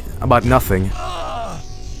arguing about nothing.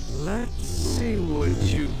 Let's see what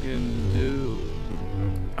you can do.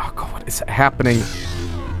 Oh god, what is happening?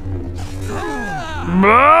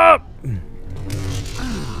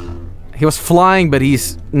 He was flying, but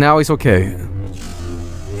now he's okay.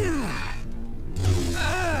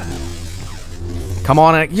 Come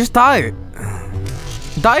on, just die.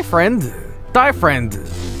 Die, friend. Die, friend.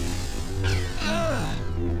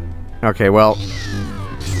 Okay, well,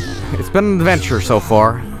 it's been an adventure so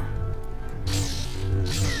far.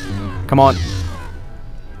 Come on.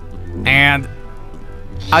 And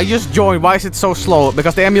I just joined. Why is it so slow?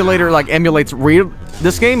 Because the emulator emulates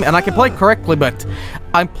this game, and I can play it correctly, but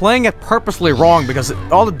I'm playing it purposely wrong because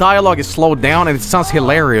all the dialogue is slowed down and it sounds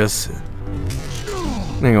hilarious.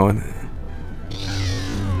 Hang on.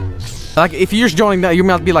 Like, if you're just joining that, you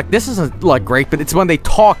might be like, this isn't like great, but it's when they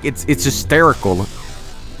talk, it's hysterical.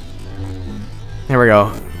 Here we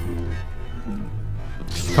go.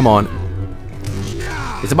 Come on.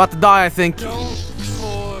 He's about to die, I think. Don't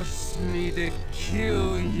force me to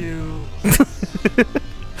kill you.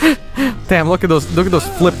 Damn, look at those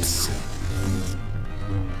flips.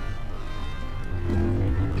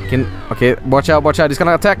 Okay, watch out, he's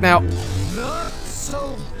gonna attack now. Not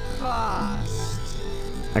so fast.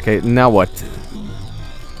 Okay, now what?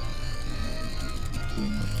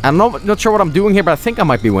 I'm not sure what I'm doing here, but I think I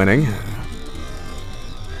might be winning.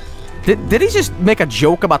 Did he just make a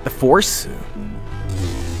joke about the Force?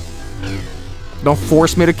 Don't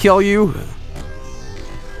force me to kill you.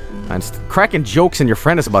 I'm just cracking jokes and your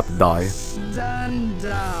friend is about to die. Stand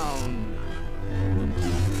down.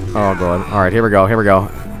 Oh god. Alright, here we go,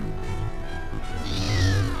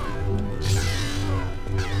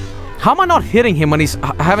 How am I not hitting him when he's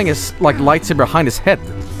having his lightsaber behind his head?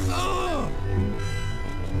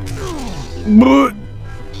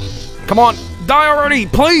 Come on, die already,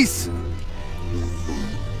 please!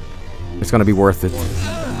 It's gonna be worth it.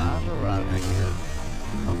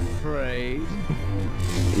 Afraid.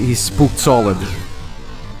 He's spooked solid.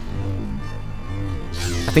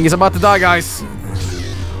 I think he's about to die, guys.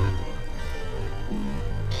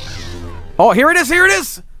 Oh, here it is, here it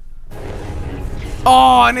is!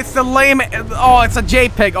 Oh, and it's the lame... Oh, it's a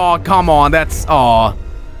JPEG. Oh, come on, that's... Oh.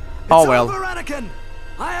 Oh, well. It's over, Anakin!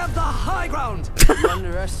 I have the high ground! You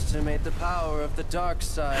underestimate the power of the dark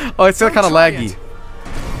side. Oh, it's still kind of laggy.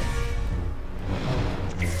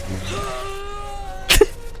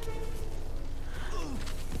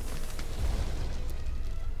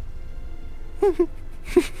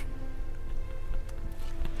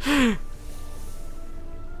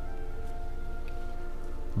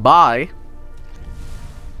 Bye.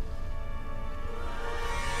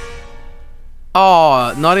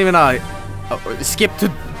 Oh, not even a... skip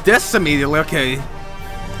to this immediately, okay.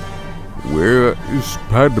 Where is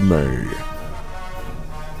Padme?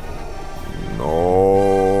 No.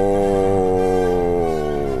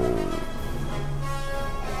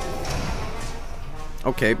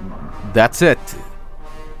 Okay, that's it.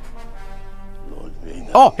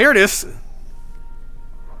 Oh, here it is.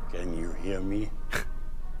 Can you hear me?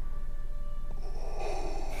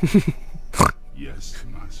 Yes,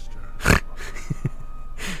 Master.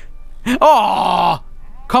 Oh,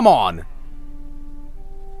 come on.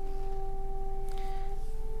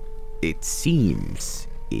 It seems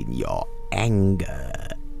in your anger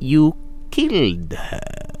you killed her.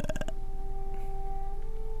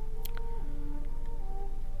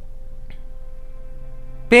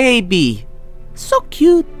 Baby, so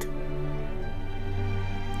cute.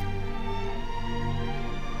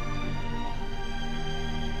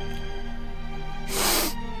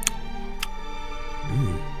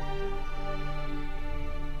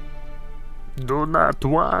 Do not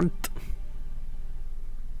want.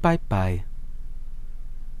 Bye bye.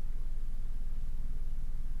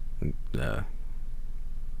 Now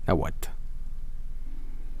what?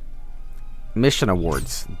 Mission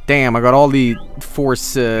awards. Damn, I got all the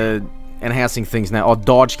force enhancing things now. Oh,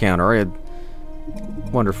 dodge counter. Right?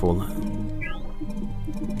 Wonderful.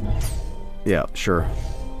 Yeah, sure.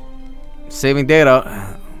 Saving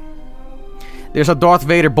data. There's a Darth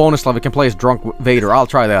Vader bonus level. We can play as Drunk Vader. I'll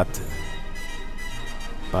try that.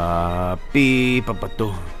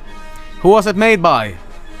 Who was it made by?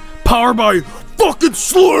 Powered by fucking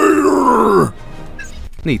Slayer!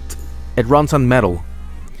 Neat. It runs on metal.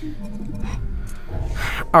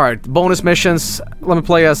 Alright, bonus missions. Let me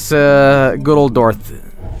play as good old Darth.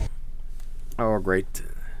 Oh, great.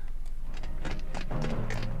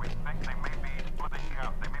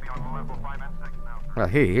 Well,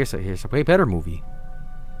 hey, here's a way better movie.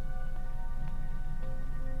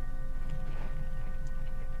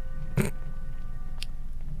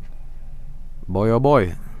 Boy, oh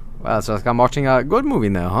boy. Well, it's like I'm watching a good movie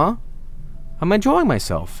now, huh? I'm enjoying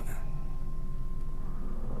myself.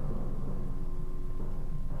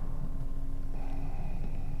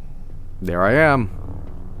 There I am.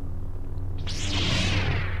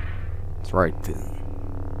 That's right.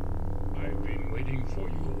 I've been waiting for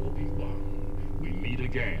you, Obi-Wan. We meet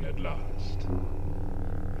again at last.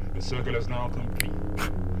 The circle is now complete.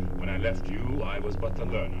 When I left you, I was but the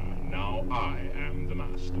learner. Now I am the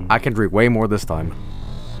master. I can drink way more this time.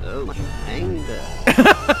 So much anger. I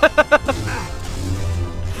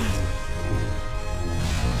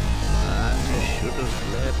should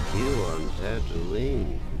have left you on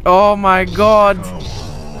Tatooine. Oh my god.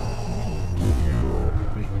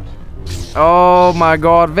 Oh my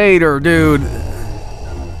god, Vader, dude.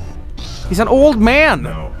 He's an old man.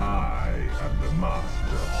 Now I am the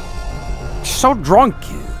master. So drunk.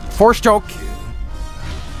 Force joke.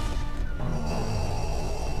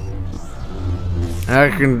 I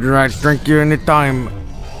can drink you anytime.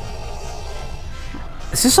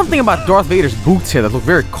 Is there something about Darth Vader's boots here that look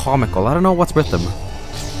very comical? I don't know what's with them.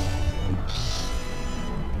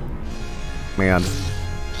 Man.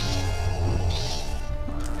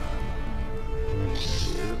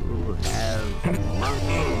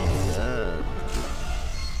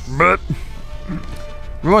 But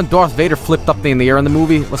remember when Darth Vader flipped up in the air in the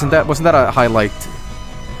movie? Wasn't that a highlight?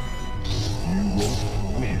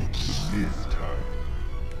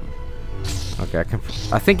 Okay,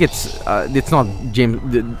 I think it's not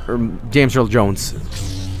James Earl Jones.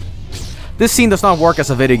 This scene does not work as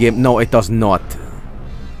a video game. No, it does not.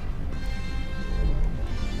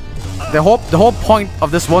 The whole point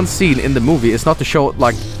of this one scene in the movie is not to show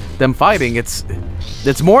like them fighting. It's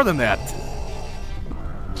more than that.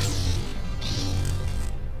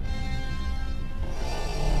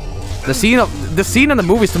 The scene in the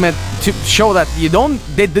movie is meant to show that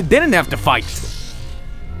they didn't have to fight.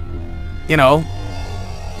 You know.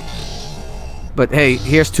 But hey,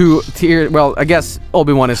 well, I guess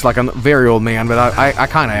Obi-Wan is like a very old man, but I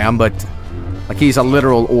kind of am, but like he's a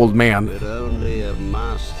literal old man. But only a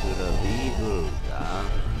master of evil,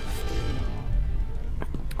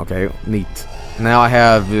 Okay, neat. Now I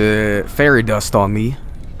have fairy dust on me.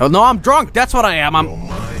 Oh no, I'm drunk. That's what I am.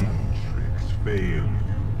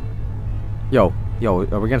 Yo,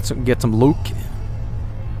 are we gonna get some Luke?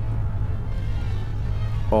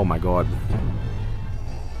 Oh my god.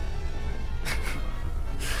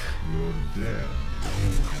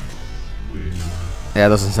 Yeah, it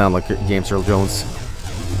doesn't sound like James Earl Jones.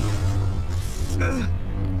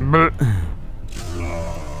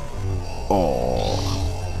 Oh.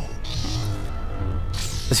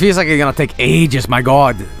 This feels like it's gonna take ages, my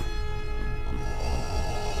god.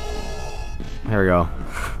 Here we go.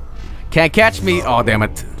 Can't catch me. Oh, damn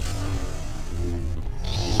it.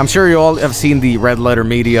 I'm sure you all have seen the Red Letter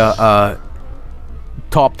Media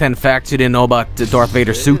top 10 facts you didn't know about the Darth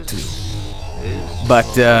Vader suit.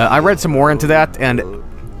 But I read some more into that, and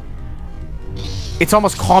it's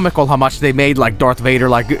almost comical how much they made like Darth Vader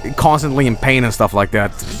like constantly in pain and stuff like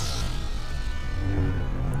that.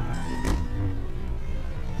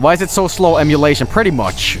 Why is it so slow emulation? Pretty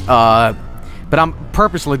much. But I'm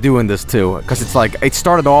purposely doing this too, because it's like, it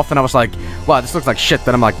started off and I was like, wow, this looks like shit.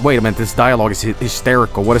 Then I'm like, wait a minute, this dialogue is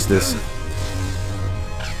hysterical. What is this?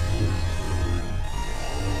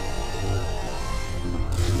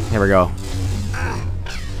 Here we go.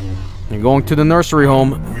 You're going to the nursery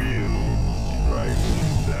home.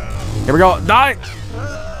 Here we go. Die!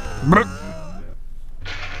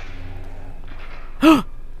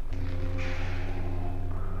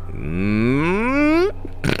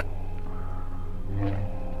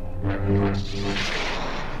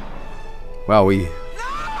 Wow, we...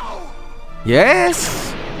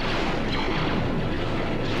 Yes!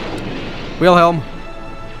 Wilhelm.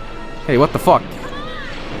 Hey, what the fuck?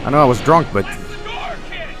 I know I was drunk, but...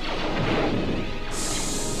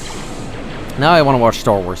 Now I want to watch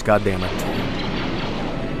Star Wars, god damn it.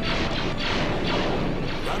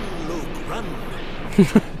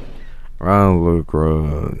 Run, Luke,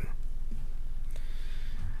 run.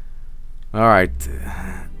 Alright.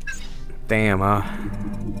 Damn, huh?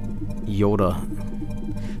 Yoda.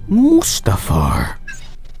 Mustafar.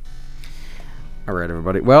 Alright,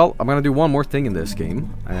 everybody. Well, I'm gonna do one more thing in this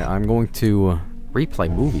game. I'm going to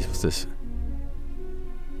replay movies. What's this?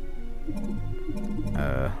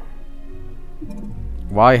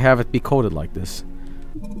 Why have it be coded like this?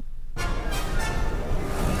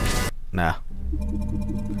 Nah.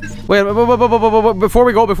 Wait, before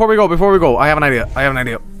we go, I have an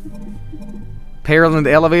idea. Peril in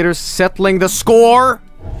the elevators, settling the score.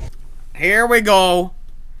 Here we go.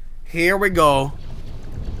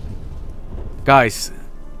 Guys.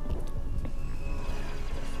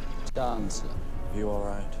 Dancer, you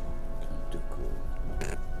alright? Can't do cool.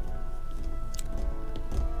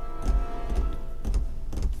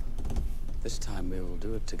 This time we will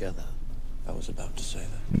do it together. I was about to say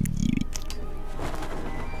that.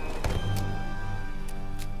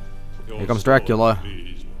 Here comes Dracula.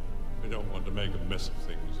 Please. We don't want to make a mess of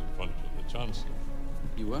things in front of the Chancellor.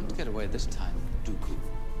 You won't get away this time, Dooku.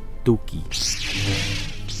 Dookie.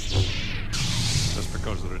 Just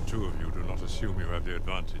because there are two of you, do not assume you have the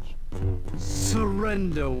advantage.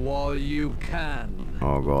 Surrender while you can.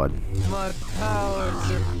 Oh god. My powers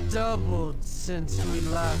have doubled since we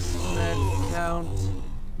last met, Count.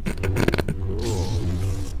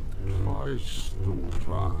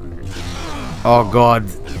 Oh god.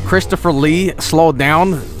 Christopher Lee, slow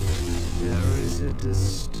down. There is a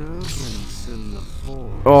disturbance in the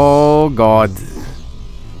force. Oh god.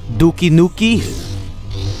 Dookie Nookie.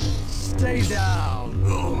 Stay down.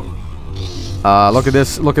 Look at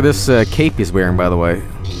this cape he's wearing, by the way.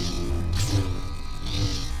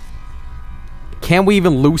 Can we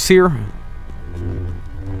even lose here?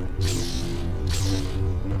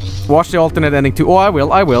 Watch the alternate ending too. Oh, I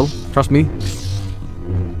will. Trust me.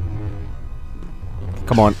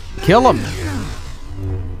 Come on. Kill him!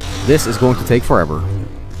 This is going to take forever.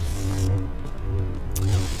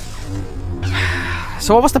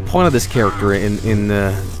 So what was the point of this character in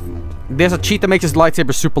there's a cheat that makes his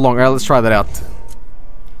lightsaber super long. Alright, let's try that out.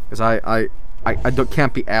 Because I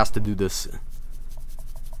can't be asked to do this.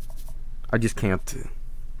 I just can't.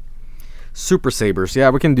 Super sabers. Yeah,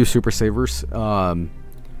 we can do super sabers. Here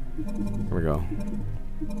we go.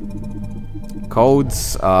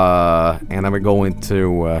 Codes. And then we go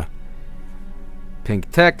into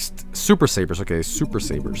pink text. Super sabers. Okay, super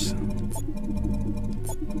sabers.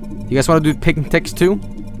 You guys want to do pink text too?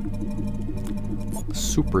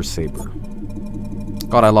 Super saber.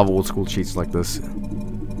 God, I love old school cheats like this.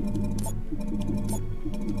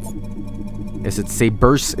 Is it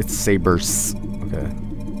sabers? It's sabers. Okay.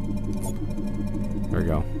 There we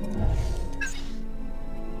go.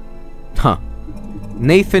 Huh.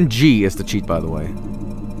 Nathan G is the cheat, by the way.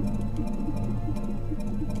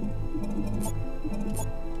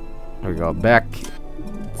 There we go. Back.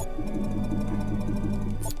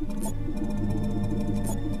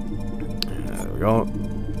 There we go.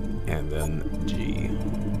 And then G.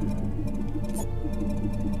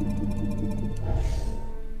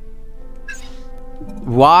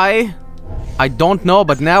 Why? I don't know,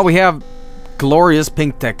 but now we have glorious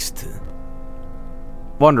pink text.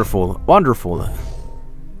 Wonderful. Wonderful.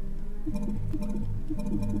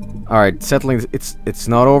 Alright, settling. It's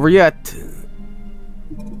not over yet.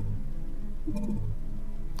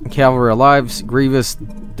 Cavalry alive, Grievous,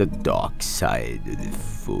 the dark side of the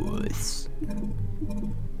Force.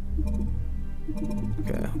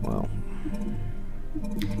 Okay, well.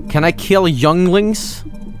 Can I kill younglings?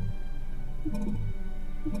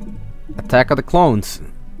 Attack of the Clones.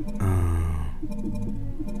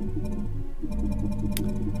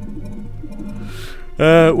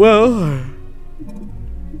 Well.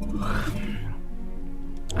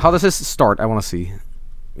 How does this start? I want to see.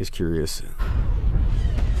 Is curious.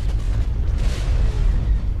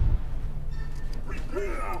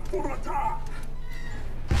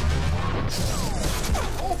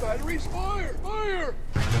 All batteries, fire! Fire!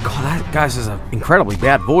 God, that guy's has an incredibly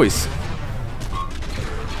bad voice.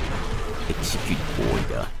 Execute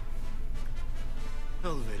order.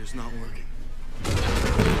 Elevator's not working.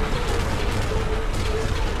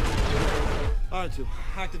 R2,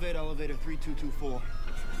 activate elevator 3224.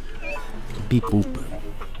 Beep boop.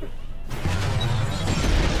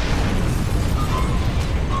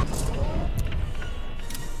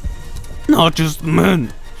 Not just the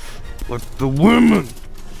men, but the women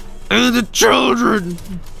and the children.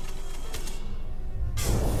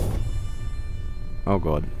 Oh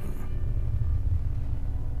God.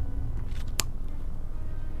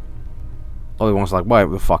 Other one's like, why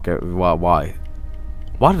the fuck? Why?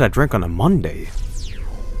 Why did I drink on a Monday?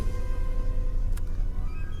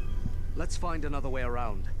 Let's find another way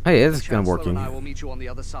around. Hey, it's The gonna Chancellor working. and I will meet you on the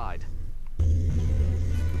other side.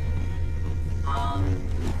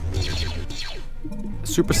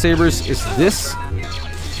 Super Sabers is this?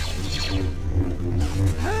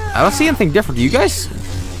 I don't see anything different. Do you guys?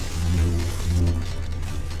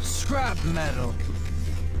 Scrap metal.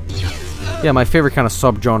 Yeah, my favorite kind of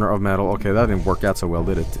subgenre of metal. Okay, that didn't work out so well,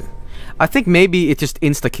 did it? I think maybe it just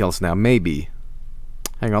insta-kills now. Maybe.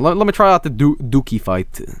 Hang on, let me try out the Dookie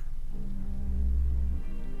fight.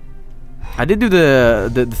 I did do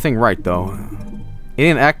the thing right though. It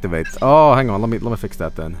didn't activate. Oh, hang on, let me fix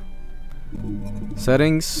that then.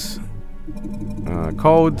 Settings.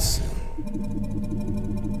 Codes.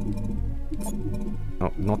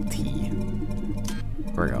 No, not T.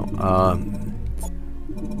 There we go.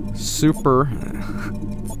 Super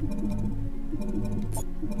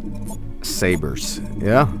Sabers.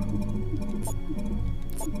 Yeah.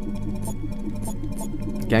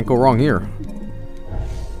 Can't go wrong here.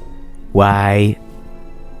 Why?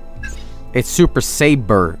 It's Super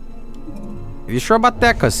Saber. Are you sure about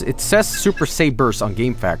that? Because it says Super Sabers on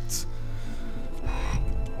Game Facts.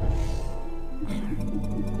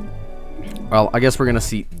 Well, I guess we're gonna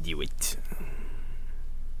see. Do it.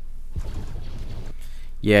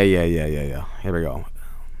 Yeah. Here we go.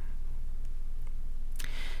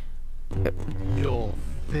 You're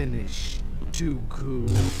finished, Dooku.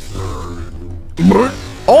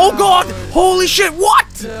 Oh God! Holy shit!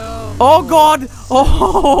 What? Oh God!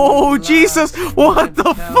 Oh Jesus! What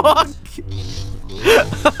the fuck?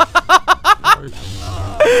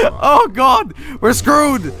 Oh God! We're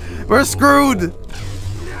screwed! We're screwed!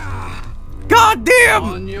 God damn!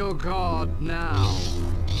 On your guard now.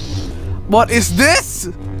 What is this?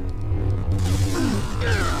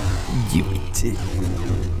 Do it.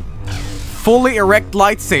 Fully erect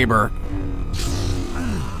lightsaber.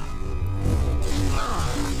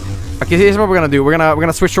 Okay, here's what we're gonna do. We're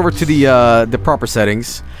gonna switch over to the proper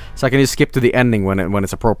settings, so I can just skip to the ending when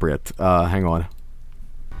it's appropriate. Hang on.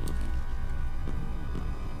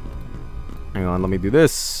 Hang on, let me do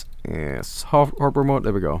this. Yes, harbor mode.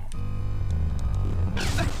 There we go.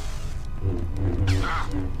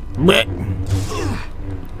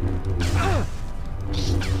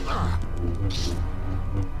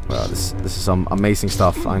 Wow, this is some amazing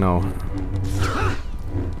stuff. I know.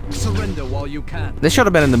 Surrender while you can. This should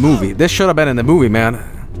have been in the movie. This should have been in the movie, man.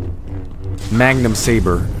 Magnum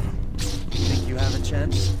Saber. Think you have a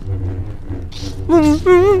chance?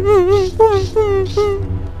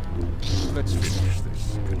 Let's finish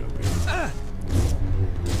this.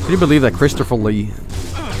 Can you believe that Christopher Lee,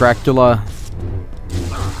 Dracula,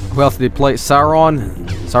 who else did he play? Saruman,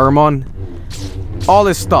 all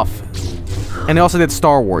this stuff, and he also did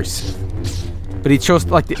Star Wars. But he chose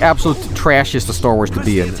like the absolute trashiest of Star Wars to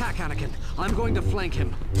be in. Attack, Anakin. I'm going to flank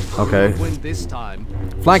him. Okay. Win this time.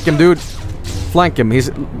 Flank him, dude. Flank him. He's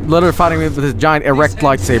literally fighting me with his giant erect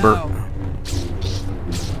lightsaber.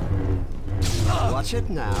 Watch it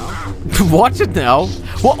now. Watch it now.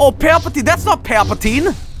 Well, oh, Palpatine. That's not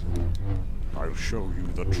Palpatine. I'll show you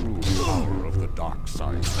the true power of the dark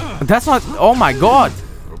side. That's not. Oh my God.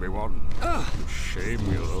 Obi-Wan, you shame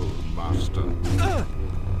your old master.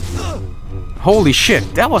 Holy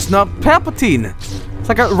shit. That was not Palpatine. It's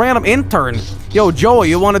like a random intern. Yo, Joey,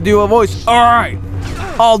 you want to do a voice? All right.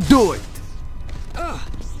 I'll do it.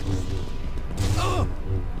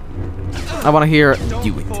 I want to hear.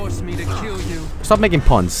 Do it. Force me to kill you. Stop making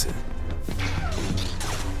puns.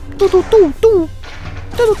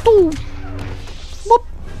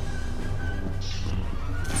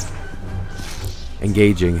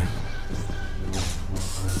 Engaging.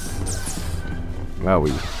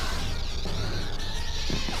 Wowie.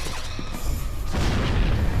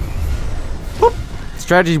 Boop.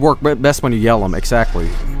 Strategies work best when you yell them. Exactly.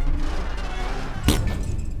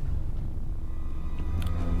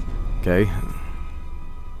 Okay.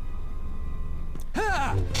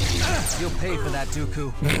 You'll pay for that,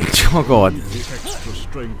 Dooku. Oh God. The extra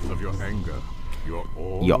strength of your anger.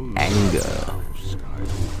 Your anger.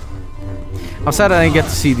 I'm sad I didn't get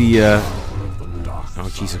to see the. Oh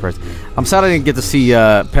Jesus Christ! I'm sad I didn't get to see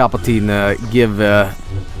Palpatine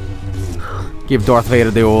give Darth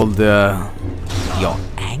Vader the old your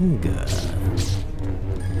anger.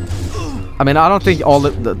 I mean, I don't think all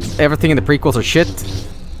everything in the prequels are shit.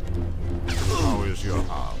 How is your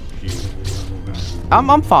arm?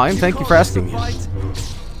 I'm fine. Thank you for asking.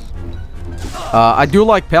 I do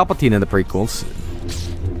like Palpatine in the prequels.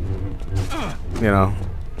 You know,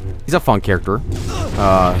 he's a fun character.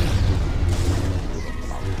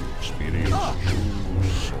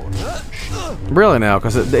 Really now,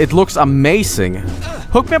 because it looks amazing.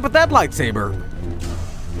 Hook me up with that lightsaber.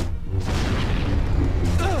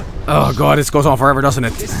 Oh God, this goes on forever, doesn't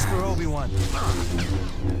it? This is for Obi-Wan.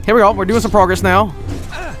 Here we go. We're doing some progress now.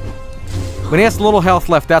 When he has a little health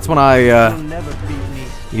left, that's when I. You'll never beat me.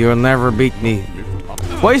 You'll never beat me.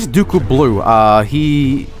 Why is Dooku blue?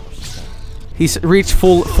 He's reached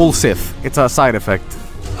full Sith. It's a side effect.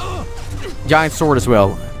 Giant sword as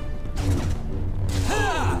well.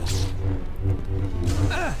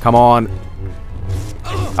 Come on.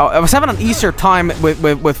 Oh, I was having an easier time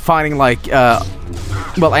with finding like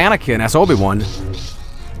well, Anakin as Obi-Wan.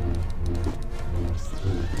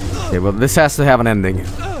 Okay, well this has to have an ending.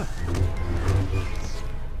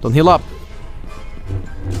 Don't heal up.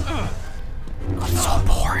 God, it's so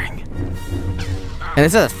boring. And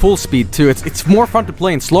it's at full speed too. It's more fun to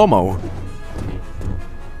play in slow-mo.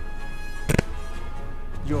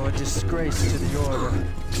 You're a disgrace to the Order.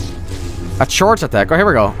 A charge attack. Oh, here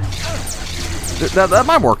we go. That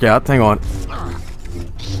might work out. Hang on.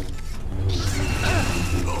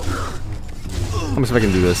 Let me see if I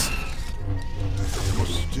can do this.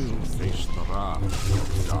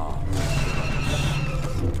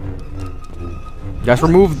 Guys,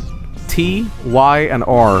 remove T, Y, and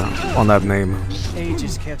R on that name. Age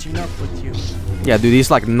is catching up with you. Yeah, dude,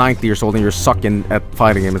 he's like 90 years old and you're sucking at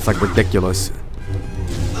fighting him. It's like ridiculous.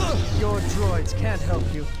 Your droids can't help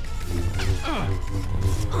you.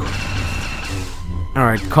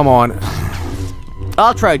 Alright, come on.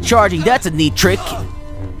 I'll try charging. That's a neat trick.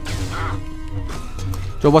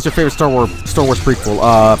 Joe, what's your favorite Star Wars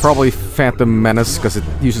prequel? Probably Phantom Menace, because it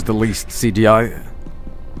uses the least CGI.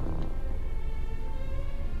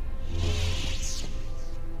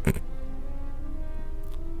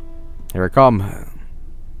 Here I come.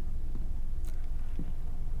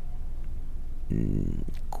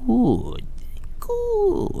 Good.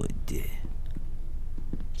 Good.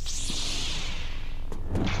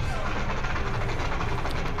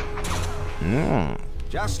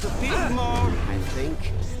 Just a bit more, I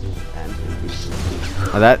think.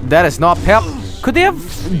 And that is not Pep. Could they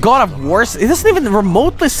have God of War? It doesn't even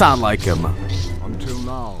remotely sound like him. Until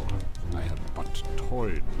now, I have but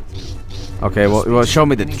toyed with you. Okay, well, show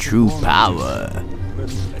me the true power. Then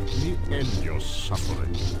let me end your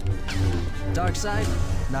suffering. Dark side,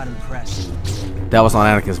 not impressed. That was not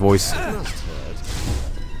Anakin's voice.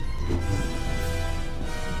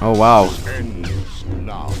 Oh wow. Ends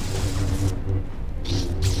now.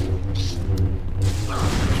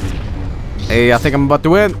 Hey, I think I'm about to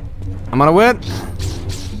win. I'm gonna win.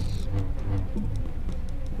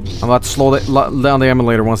 I'm about to slow down the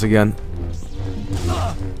emulator once again.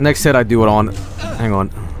 Next hit I do it on. Hang on.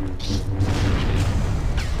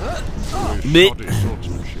 Bit.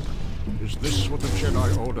 Is this what the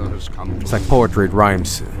Jedi Order has come to? It's like poetry, it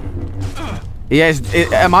rhymes. Yeah,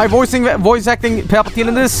 am I voice acting Palpatine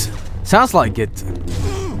in this? Sounds like it.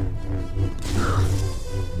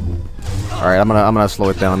 All right, I'm gonna slow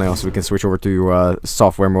it down now so we can switch over to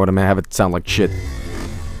software mode and have it sound like shit.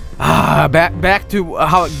 Back to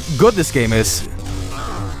how good this game is.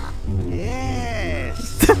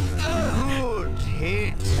 Yes. Good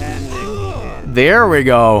hit, Anakin. There we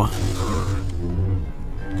go.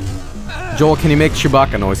 Joel, can you make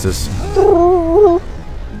Chewbacca noises?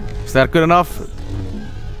 Is that good enough?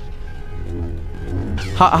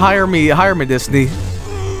 Hire me, Disney.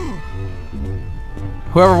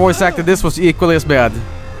 Whoever voice acted this was equally as bad.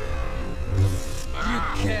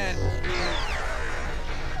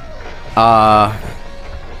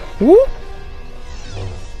 Woo?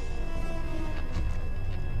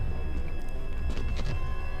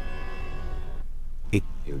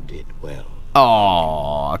 You did well.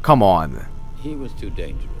 Oh, come on. He was too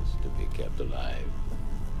dangerous to be kept alive.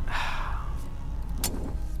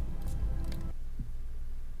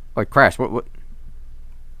 Wait, Crash, what?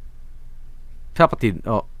 Palpatine,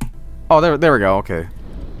 oh, there we go, okay.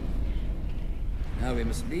 Now we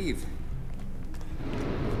must leave.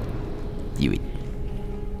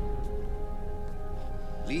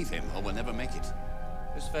 Leave him, or we'll never make it.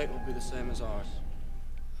 His fate will be the same as ours.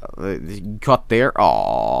 Cut there.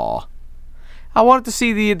 Aww. I wanted to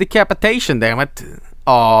see the decapitation, damn it.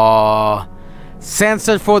 Aww.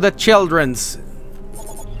 Censored for the children's.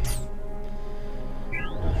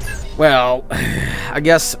 Well, I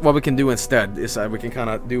guess what we can do instead is we can kind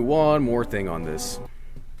of do one more thing on this.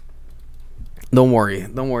 Don't worry,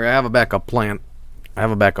 I have a backup plan. I have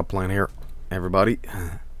a backup plan here, everybody.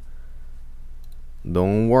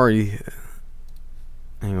 Don't worry.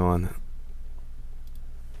 Hang on.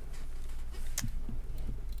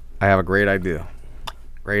 I have a great idea.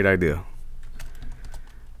 Great idea.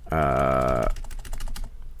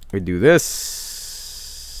 We do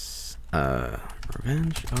this.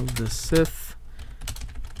 Revenge of the Sith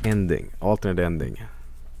ending. Alternate ending.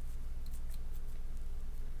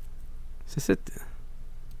 Is this it?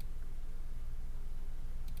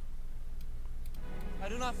 I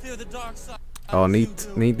do not fear the dark side. Oh, neat.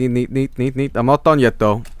 I'm not done yet,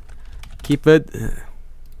 though. Keep it.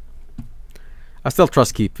 I still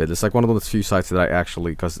trust Keep It. It's like one of those few sites that I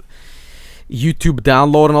actually, because YouTube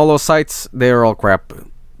download and all those sites, they are all crap.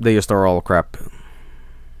 They just are all crap.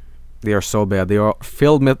 They are so bad. They are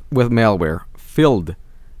filled with malware. Filled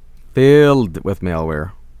with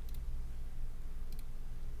malware.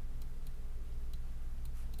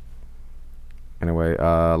 Anyway,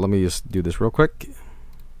 let me just do this real quick.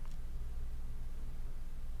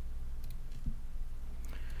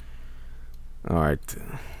 Alright.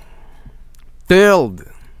 Filled.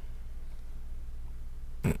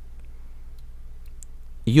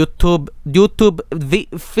 YouTube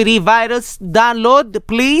free virus download,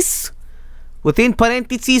 please. Within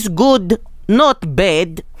parentheses, good, not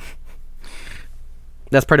bad.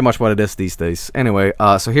 That's pretty much what it is these days. Anyway,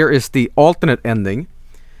 so here is the alternate ending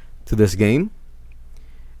to this game.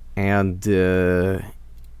 And,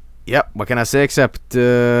 yep, what can I say except,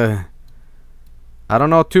 I don't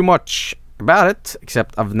know too much about it,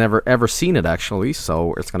 except I've never ever seen it actually,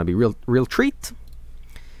 so it's gonna be real treat.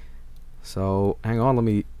 So, hang on, let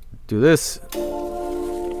me do this.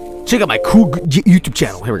 Check out my cool YouTube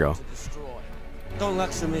channel. Here we go. Don't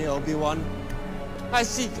lecture me, Obi-Wan. I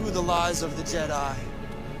see through the lies of the Jedi.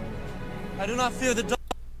 I do not fear the dark.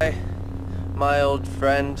 My old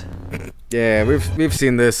friend. Yeah, we've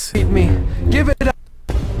seen this. Beat me. Give it up.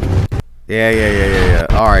 Yeah.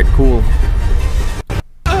 All right, cool.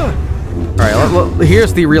 All right,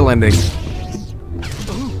 here's the real ending.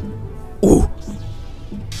 Ooh.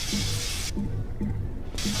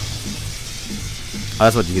 Oh,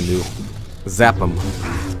 that's what you can do. Zap them.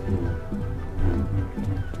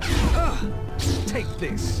 Take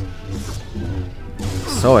this.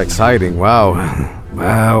 So exciting! Wow,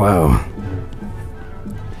 wow.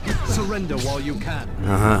 Surrender while you can.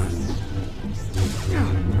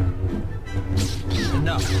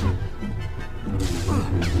 Enough.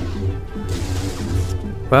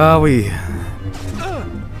 Well, maybe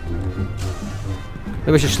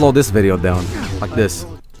we should slow this video down, like this.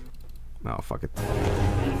 Oh, fuck it.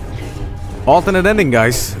 Alternate ending,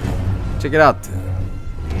 guys. Check it out.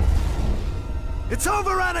 It's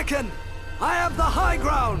over, Anakin! I have the high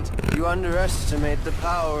ground! You underestimate the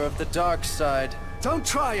power of the dark side. Don't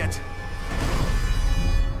try it!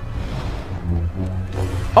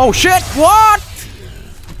 Oh shit! What?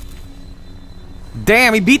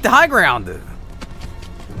 Damn, he beat the high ground.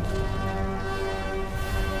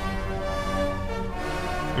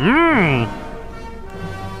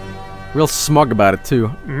 Real smug about it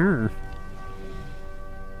too.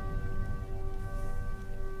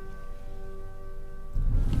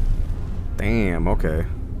 Damn, okay.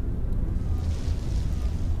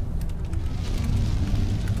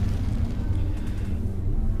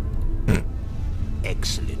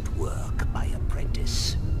 Excellent work, my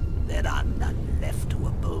apprentice. There are none left to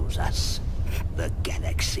oppose us. The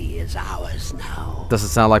galaxy is ours now. Doesn't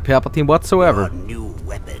sound like Palpatine whatsoever. Your new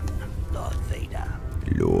weapon, Lord Vader.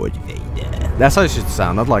 Lord Vader. That's how it should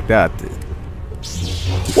sound, not like that.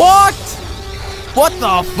 What? What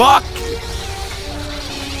the fuck?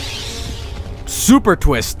 Super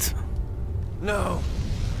twist. No,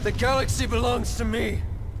 the galaxy belongs to me.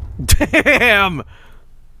 Damn!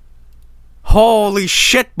 Holy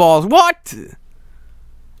shitballs! What?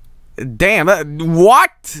 Damn!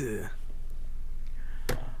 What?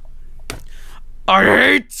 I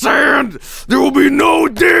hate sand. There will be no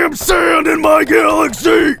damn sand in my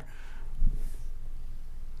galaxy.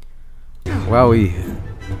 Wowie.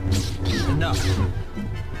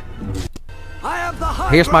 I have the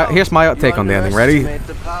high Here's my take on the ending. Ready? Underestimate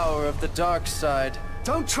the power of the dark side.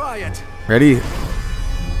 Don't try it. Ready?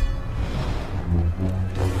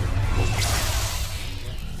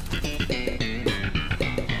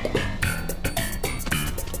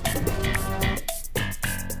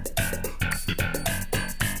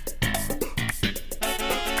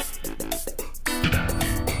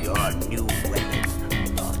 Your new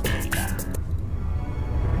weapon, Lord Vader.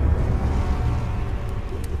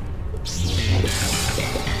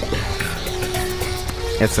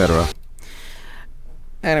 Etc.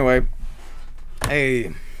 Anyway,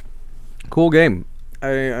 a cool game. I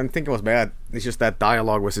didn't think it was bad. It's just that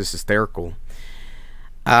dialogue was just hysterical.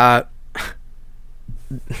 Hang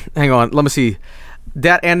on, let me see.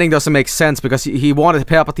 That ending doesn't make sense because he wanted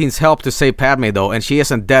Palpatine's help to save Padme though, and she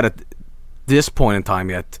isn't dead at this point in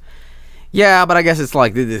time yet. Yeah, but I guess it's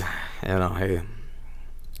like, you know, hey.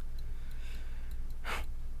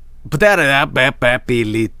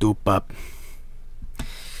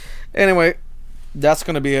 Anyway, that's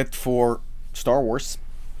gonna be it for Star Wars.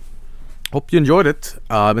 Hope you enjoyed it.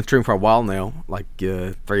 I've been streaming for a while now, like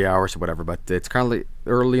 3 hours or whatever, but it's currently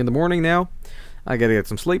early in the morning now. I gotta get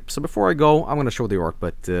some sleep, so before I go, I'm gonna show the art.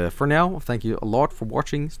 But for now, thank you a lot for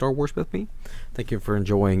watching Star Wars with me. Thank you for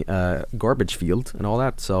enjoying Garbage Field and all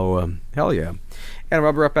that. So hell yeah! And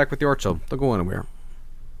I'll be right back with the art. So don't go anywhere.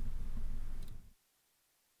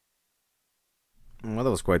 Well,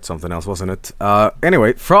 that was quite something else, wasn't it?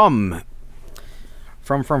 Anyway, from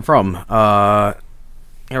here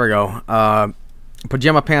we go.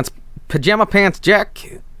 Pajama Pants Jack.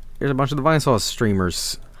 Here's a bunch of the Vinesauce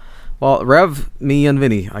streamers. Well, Rev, me, and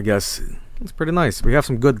Vinny, I guess. It's pretty nice. We have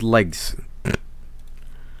some good legs. I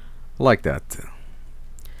like that.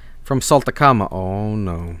 From Saltakama. Oh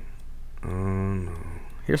no. Oh no.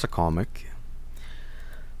 Here's a comic.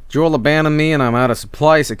 Joel abandoned me and I'm out of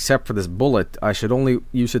supplies except for this bullet. I should only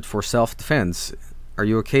use it for self-defense. Are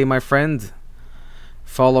you okay, my friend?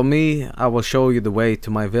 Follow me. I will show you the way to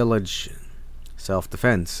my village.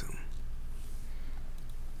 Self-defense.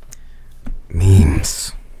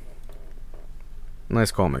 Memes.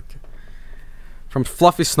 Nice comic. From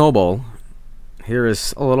Fluffy Snowball. Here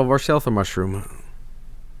is a little Vargskelethor mushroom.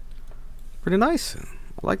 Pretty nice.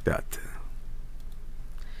 I like that.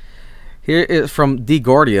 Here is from The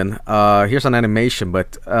Guardian. Here's an animation,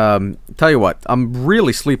 but tell you what, I'm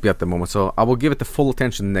really sleepy at the moment, so I will give it the full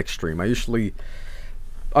attention next stream. I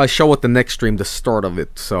show it the next stream, the start of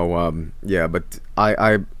it. So yeah, but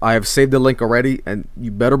I have saved the link already, and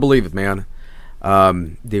you better believe it, man.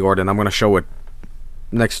 The Guardian, I'm gonna show it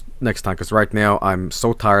next time, because right now I'm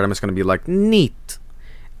so tired. I'm just gonna be like, neat,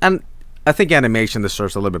 and I think animation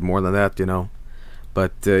deserves a little bit more than that, you know.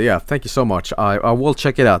 But yeah, thank you so much. I will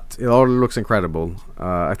check it out. It already looks incredible.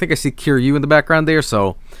 I think I see Kiryu in the background there,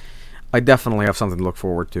 so I definitely have something to look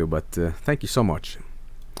forward to. But thank you so much.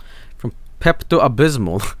 From Pepto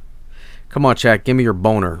Abysmal. Come on, chat, give me your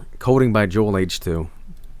boner. Coding by Joel H2.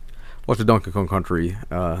 Watch the Donkey Kong Country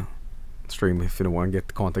stream if you don't want to get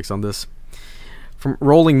the context on this. From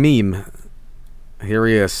Rolling Meme. Here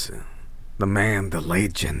he is. The man, the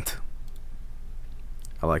legend.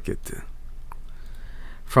 I like it.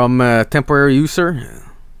 From Temporary User.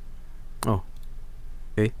 Oh.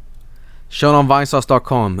 Okay. Shown on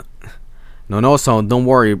Vinesauce.com. No, son, don't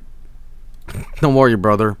worry. Don't worry,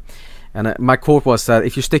 brother. And my quote was that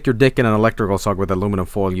if you stick your dick in an electrical socket with aluminum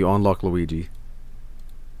foil, you unlock Luigi.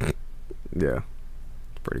 Yeah.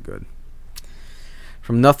 Pretty good.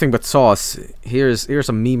 From Nothing But Sauce. Here's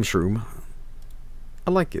a meme shroom.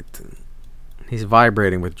 I like it. He's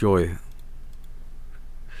vibrating with joy.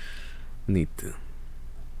 Neat.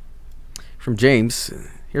 From James,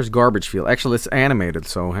 here's Garbage Field. Actually, it's animated,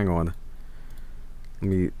 so hang on. Let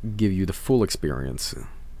me give you the full experience.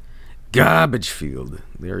 Garbage Field.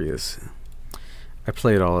 There he is. I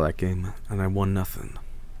played all of that game, and I won nothing.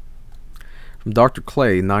 From Dr.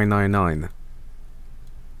 Clay 999.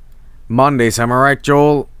 Mondays, am I right,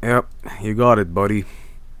 Joel? Yep, you got it, buddy.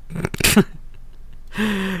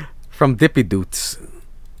 From Dippy Doots.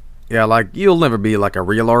 Yeah, like, you'll never be like a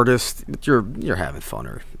real artist, but you're having fun,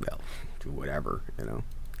 or, well, whatever, you know.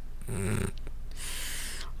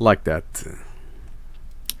 Like that.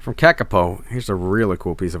 From Kakapo, here's a really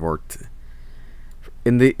cool piece of art.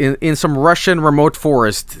 In some Russian remote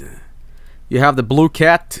forest, you have the blue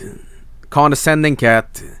cat, condescending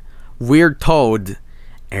cat, weird toad,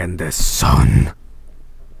 and the sun.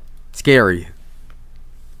 Scary,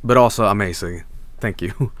 but also amazing. Thank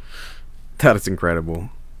you. That is incredible.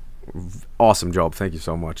 Awesome job. Thank you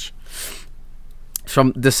so much.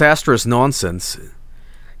 From Disastrous Nonsense,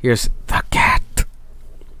 here's the cat.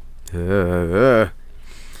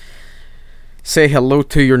 Say hello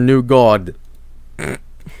to your new god.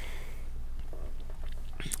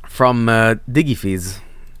 From Digifeeds,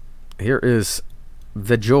 here is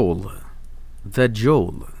the Joel. The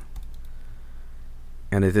Joel.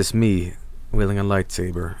 And it is me wielding a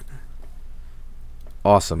lightsaber.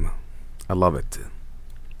 Awesome. I love it.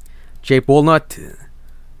 Jape Walnut.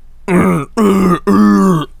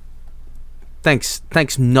 Thanks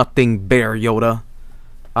nothing Bear Yoda.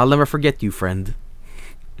 I'll never forget you, friend.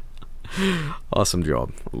 Awesome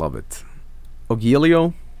job. Love it.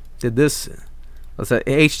 Ogilio did this. That's a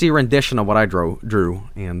HD rendition of what I drew,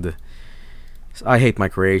 and I hate my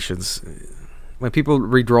creations. When people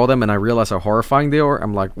redraw them and I realize how horrifying they are,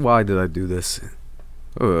 I'm like, why did I do this?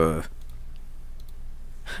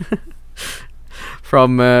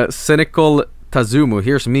 From Cynical Tazumu,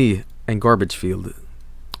 here's me and Garbage Field.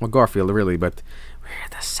 Well, Garfield, really, but we're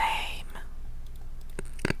the same.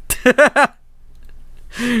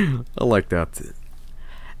 I like that.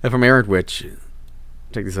 And from Errant Witch,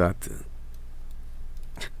 check this out.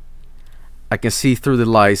 I can see through the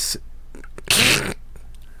lies.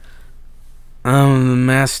 I'm the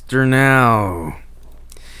master now.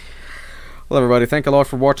 Well, everybody, thank you a lot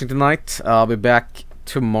for watching tonight. I'll be back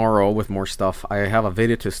tomorrow with more stuff. I have a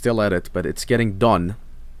video to still edit, but it's getting done.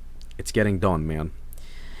 It's getting done, man.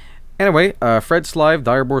 Anyway, Fred's live,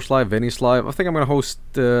 Direbor's live, Vinny's live. I think I'm going to host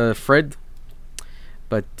Fred.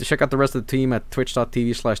 But check out the rest of the team at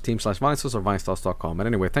twitch.tv/team/Vinesauce or Vinesauce.com. But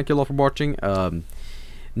anyway, thank you a lot for watching.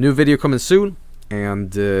 New video coming soon.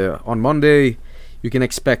 And on Monday, you can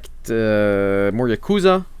expect more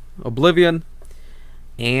Yakuza, Oblivion.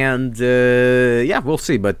 And yeah, we'll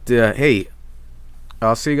see. But hey,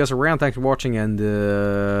 I'll see you guys around. Thanks for watching. And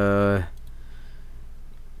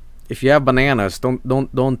if you have bananas, don't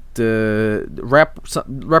wrap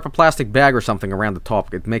a plastic bag or something around the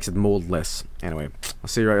top. It makes it moldless. Anyway, I'll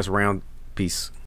see you guys around. Peace.